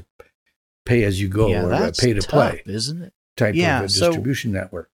fair. It's a pay-as-you-go or a pay-to-play, isn't it? Type of a distribution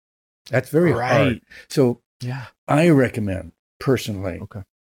network. That's very hard. So I recommend personally,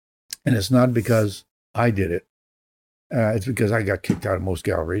 and it's not because I did it. It's because I got kicked out of most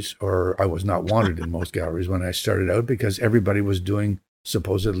galleries, or I was not wanted in most galleries when I started out, because everybody was doing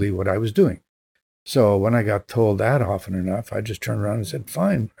supposedly what I was doing. So when I got told that often enough, I just turned around and said,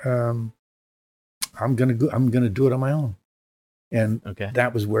 "Fine, I'm gonna do it on my own." And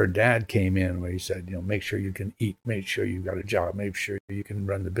that was where Dad came in, where he said, make sure you can eat, make sure you got a job, make sure you can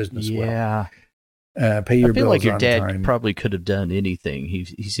run the business well. Pay your bills on time. I feel like your dad probably could have done anything. He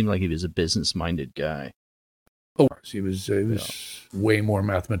seemed like he was a business-minded guy. Oh, he was way more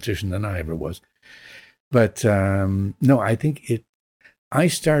mathematician than I ever was. But no, I think I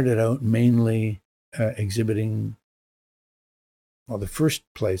started out mainly exhibiting. Well, the first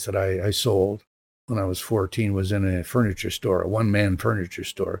place that I sold when I was 14 was in a furniture store, a one-man furniture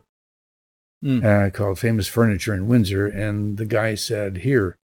store called Famous Furniture in Windsor. And the guy said,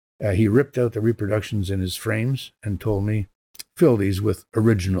 here, he ripped out the reproductions in his frames and told me, fill these with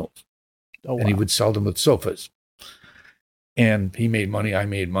originals. And he would sell them with sofas. And he made money, I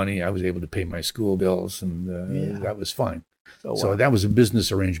made money. I was able to pay my school bills, and that was fine. So that was a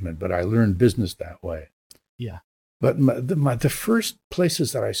business arrangement, but I learned business that way. Yeah. But the first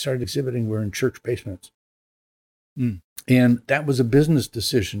places that I started exhibiting were in church basements. And that was a business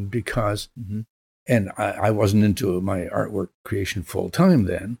decision because, and I wasn't into my artwork creation full time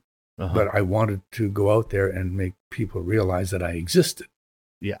then, but I wanted to go out there and make people realize that I existed.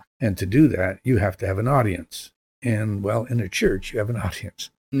 Yeah. And to do that, you have to have an audience. And well, in a church, you have an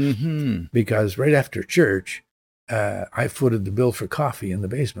audience. Because right after church, I footed the bill for coffee in the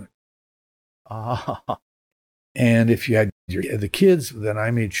basement. And if you had the kids, then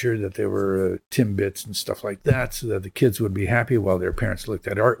I made sure that there were Timbits and stuff like that, so that the kids would be happy while their parents looked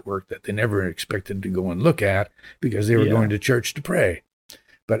at artwork that they never expected to go and look at because they were going to church to pray.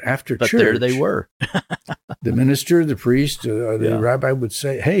 But after church, there they were. The minister, the priest, the rabbi would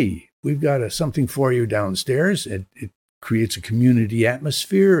say, "Hey, we've got something for you downstairs." It creates a community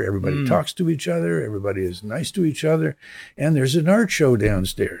atmosphere. Everybody talks to each other. Everybody is nice to each other. And there's an art show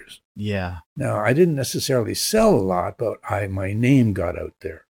downstairs. Yeah. Now, I didn't necessarily sell a lot, but my name got out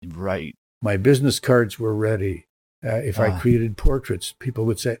there. Right. My business cards were ready. If I created portraits, people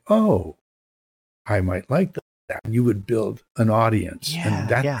would say, "Oh, I might like that." You would build an audience. And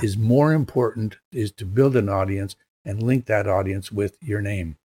that is more important, is to build an audience and link that audience with your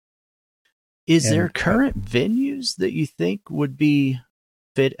name. Is there current venues that you think would be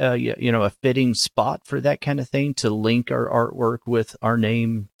a fitting spot for that kind of thing, to link our artwork with our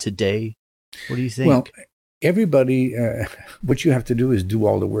name today? What do you think? Well, everybody, what you have to do is do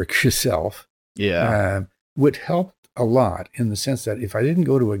all the work yourself. Yeah. Would help a lot in the sense that if I didn't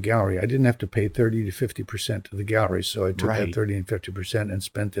go to a gallery, I didn't have to pay 30 to 50% to the gallery. So I took that 30 and 50% and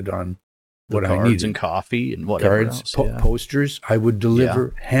spent it on what I needed. Cards and coffee and whatever else. Cards, posters. I would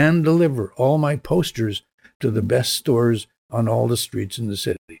hand deliver all my posters to the best stores on all the streets in the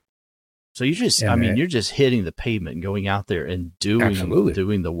city. So you just, you're just hitting the pavement and going out there and doing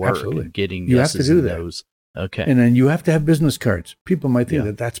the work and getting you have to do that. Those. Okay. And then you have to have business cards. People might think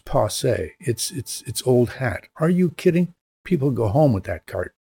that that's passé. It's old hat. Are you kidding? People go home with that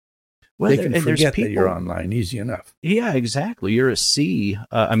card. Well, they can forget that you're online easy enough. Yeah, exactly. You're a C.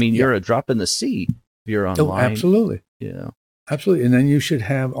 You're a drop in the sea if you're online. Oh, absolutely. Yeah. Absolutely. And then you should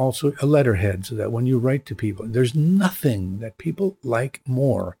have also a letterhead so that when you write to people, there's nothing that people like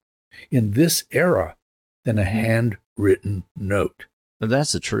more in this era than a handwritten note.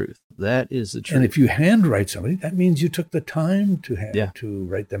 That's the truth. That is the truth. And if you handwrite somebody, that means you took the time to Yeah. to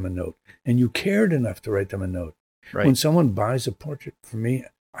write them a note, and you cared enough to write them a note. Right. When someone buys a portrait from me,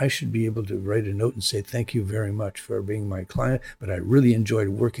 I should be able to write a note and say, thank you very much for being my client, but I really enjoyed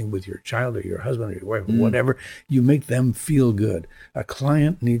working with your child or your husband or your wife or whatever. You make them feel good. A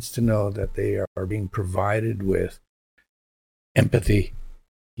client needs to know that they are being provided with empathy,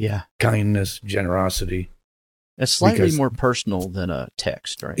 kindness, generosity. It's slightly more personal than a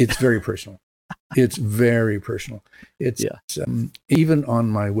text, right? It's very personal. It's very personal. It's even on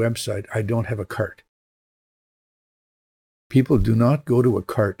my website, I don't have a cart. People do not go to a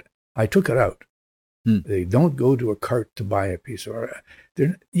cart. I took it out. They don't go to a cart to buy a piece of art.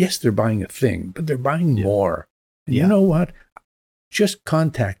 They're buying a thing, but they're buying more. And you know what? Just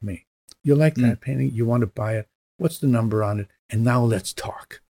contact me. You like that painting? You want to buy it? What's the number on it? And now let's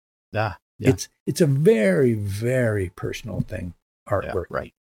talk. It's a very, very personal thing, artwork.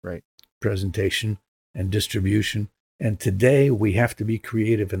 Right. Presentation and distribution. And today we have to be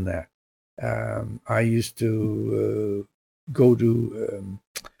creative in that. I used to go to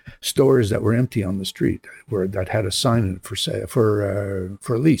stores that were empty on the street that had a sign in it for sale,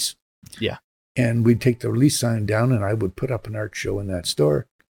 for lease. Yeah. And we'd take the lease sign down and I would put up an art show in that store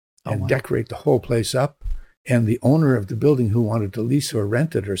and decorate the whole place up. And the owner of the building who wanted to lease or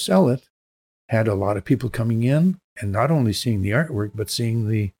rent it or sell it had a lot of people coming in and not only seeing the artwork, but seeing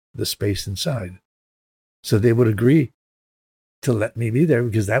the space inside. So they would agree to let me be there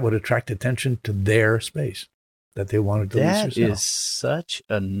because that would attract attention to their space that they wanted to lease or sell. That is such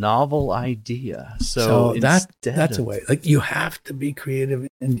a novel idea. So that's a way. Like, you have to be creative.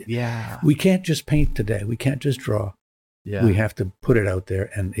 And we can't just paint today. We can't just draw. Yeah. We have to put it out there.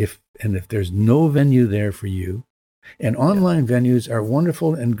 And if there's no venue there for you, and online venues are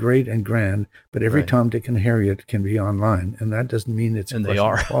wonderful and great and grand, but every Tom, Dick, and Harriet can be online, and that doesn't mean it's and they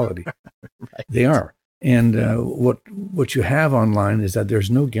are quality. They are. And what you have online is that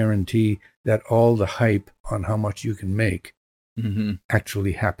there's no guarantee that all the hype on how much you can make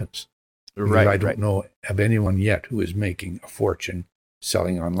actually happens. Because I don't know of anyone yet who is making a fortune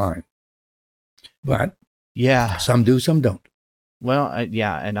selling online. But some do, some don't. Well,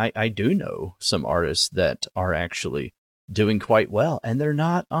 and I do know some artists that are actually doing quite well, and they're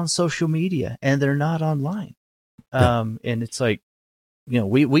not on social media, and they're not online. And it's like,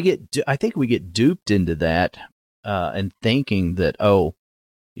 I think we get duped into that, and thinking that, I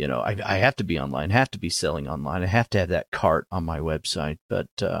have to be online, have to be selling online, I have to have that cart on my website. But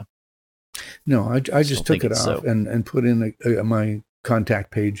no, I just took it off and put in my contact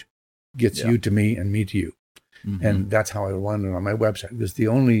page, gets you to me and me to you. And that's how I run it on my website. Because the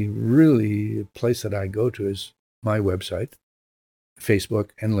only really place that I go to is my website, Facebook,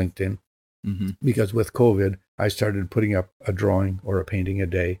 and LinkedIn. Because with COVID, I started putting up a drawing or a painting a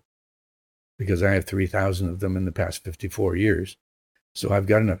day because I have 3,000 of them in the past 54 years. So I've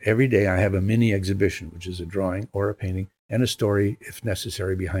got enough. Every day I have a mini exhibition, which is a drawing or a painting and a story, if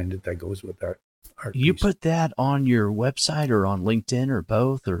necessary, behind it that goes with that art You piece. put that on your website or on LinkedIn or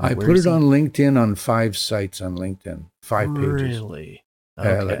both? Or I put it on LinkedIn on 5 sites on LinkedIn, 5 pages. Really?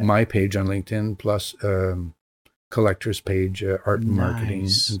 Okay. Like my page on LinkedIn plus collector's page, art and marketing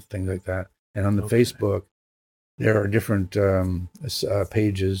and things like that. And on the Facebook, there are different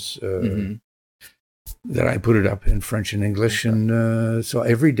pages that I put it up in French and English. And so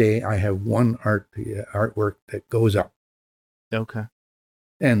every day I have one artwork that goes up. Okay.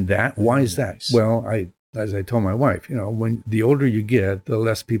 And why is that? Well, as I told my wife, when the older you get, the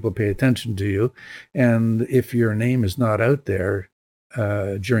less people pay attention to you. And if your name is not out there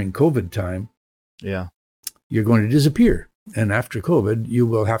during COVID time, you're going to disappear. And after COVID, you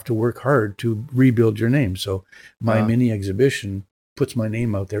will have to work hard to rebuild your name. So my mini exhibition puts my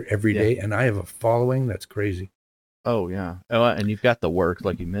name out there every day, and I have a following that's crazy. Oh, yeah. And you've got the work,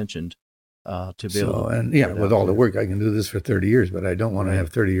 like you mentioned, to be able to... And with all the work, I can do this for 30 years, but I don't want to have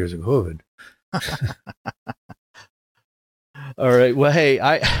 30 years of COVID. All right. Well, hey,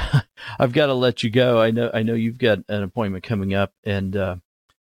 I've got to let you go. I know you've got an appointment coming up, and oh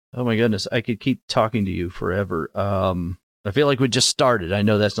my goodness, I could keep talking to you forever. I feel like we just started. I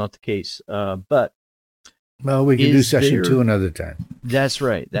know that's not the case, but well, we can do session 2 another time. That's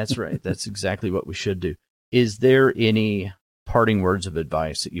right. That's exactly what we should do. Is there any parting words of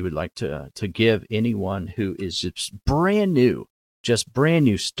advice that you would like to give anyone who is just brand new,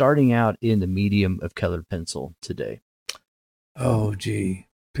 starting out in the medium of colored pencil today? Oh, gee.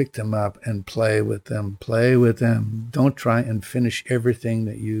 pick them up and play with them. Play with them. Don't try and finish everything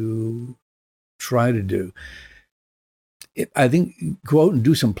that you try to do. I think go out and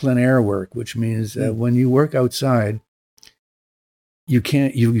do some plein air work, which means when you work outside,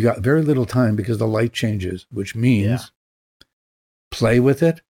 you've got very little time because the light changes, which means play with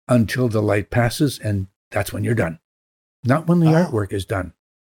it until the light passes, and that's when you're done. Not when the artwork is done.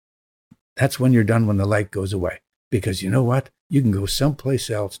 That's when you're done, when the light goes away. Because you know what? You can go someplace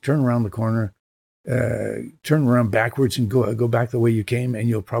else, turn around the corner, turn around backwards and go back the way you came, and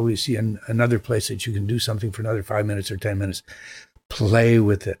you'll probably see another place that you can do something for another 5 minutes or 10 minutes. Play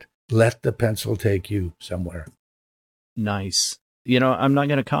with it. Let the pencil take you somewhere. Nice. I'm not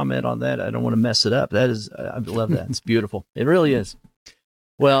going to comment on that. I don't want to mess it up. I love that. It's beautiful. It really is.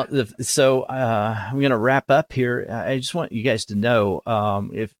 Well, so I'm going to wrap up here. I just want you guys to know,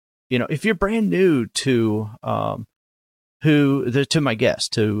 if you're brand new to my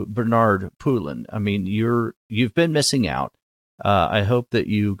guest, to Bernard Poulin, I mean, you've been missing out. I hope that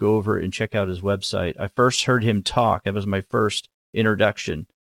you go over and check out his website. I first heard him talk. That was my first introduction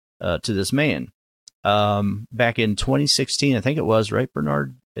to this man. Back in 2016, I think it was, right,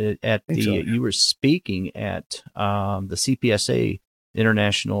 Bernard? You were speaking at the CPSA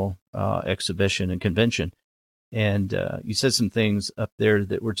International Exhibition and Convention. And you said some things up there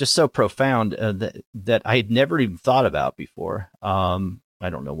that were just so profound that I had never even thought about before. I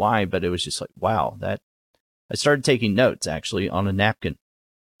don't know why, but it was just like, wow, that I started taking notes actually on a napkin,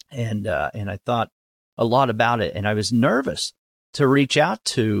 and I thought a lot about it, and I was nervous to reach out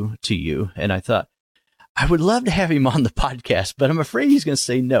to you, and I thought I would love to have him on the podcast, but I'm afraid he's going to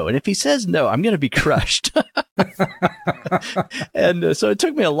say no. And if he says no, I'm going to be crushed. And so it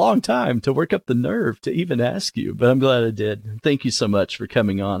took me a long time to work up the nerve to even ask you, but I'm glad I did. Thank you so much for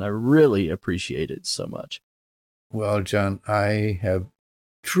coming on. I really appreciate it so much. Well, John, I have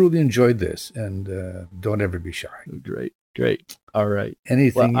truly enjoyed this, and don't ever be shy. Great. All right.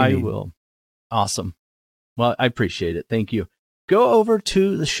 Anything I need. will. Awesome. Well, I appreciate it. Thank you. Go over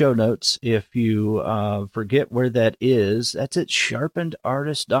to the show notes if you forget where that is. That's at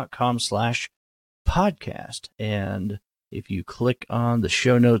sharpenedartist.com/podcast. And if you click on the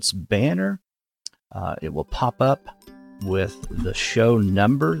show notes banner, it will pop up with the show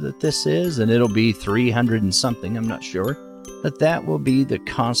number that this is, and it'll be 300 and something. I'm not sure. But that will be the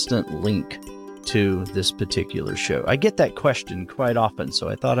constant link to this particular show. I get that question quite often, so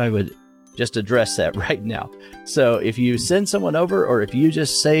I thought I would just address that right now. So if you send someone over, or if you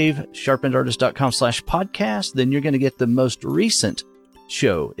just save sharpenedartist.com/podcast, then you're going to get the most recent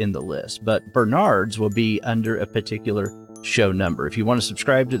show in the list. But Bernard's will be under a particular show number. If you want to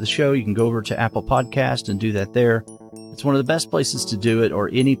subscribe to the show, you can go over to Apple Podcast and do that there. It's one of the best places to do it, or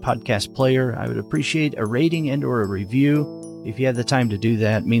any podcast player. I would appreciate a rating and or a review. If you have the time to do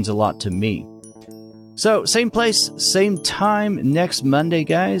that, it means a lot to me. So, same place, same time next Monday,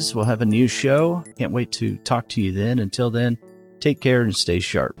 guys. We'll have a new show. Can't wait to talk to you then. Until then, take care and stay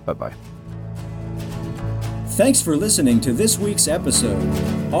sharp. Bye-bye. Thanks for listening to this week's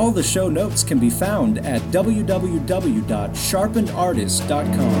episode. All the show notes can be found at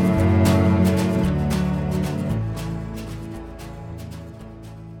www.sharpenedartist.com.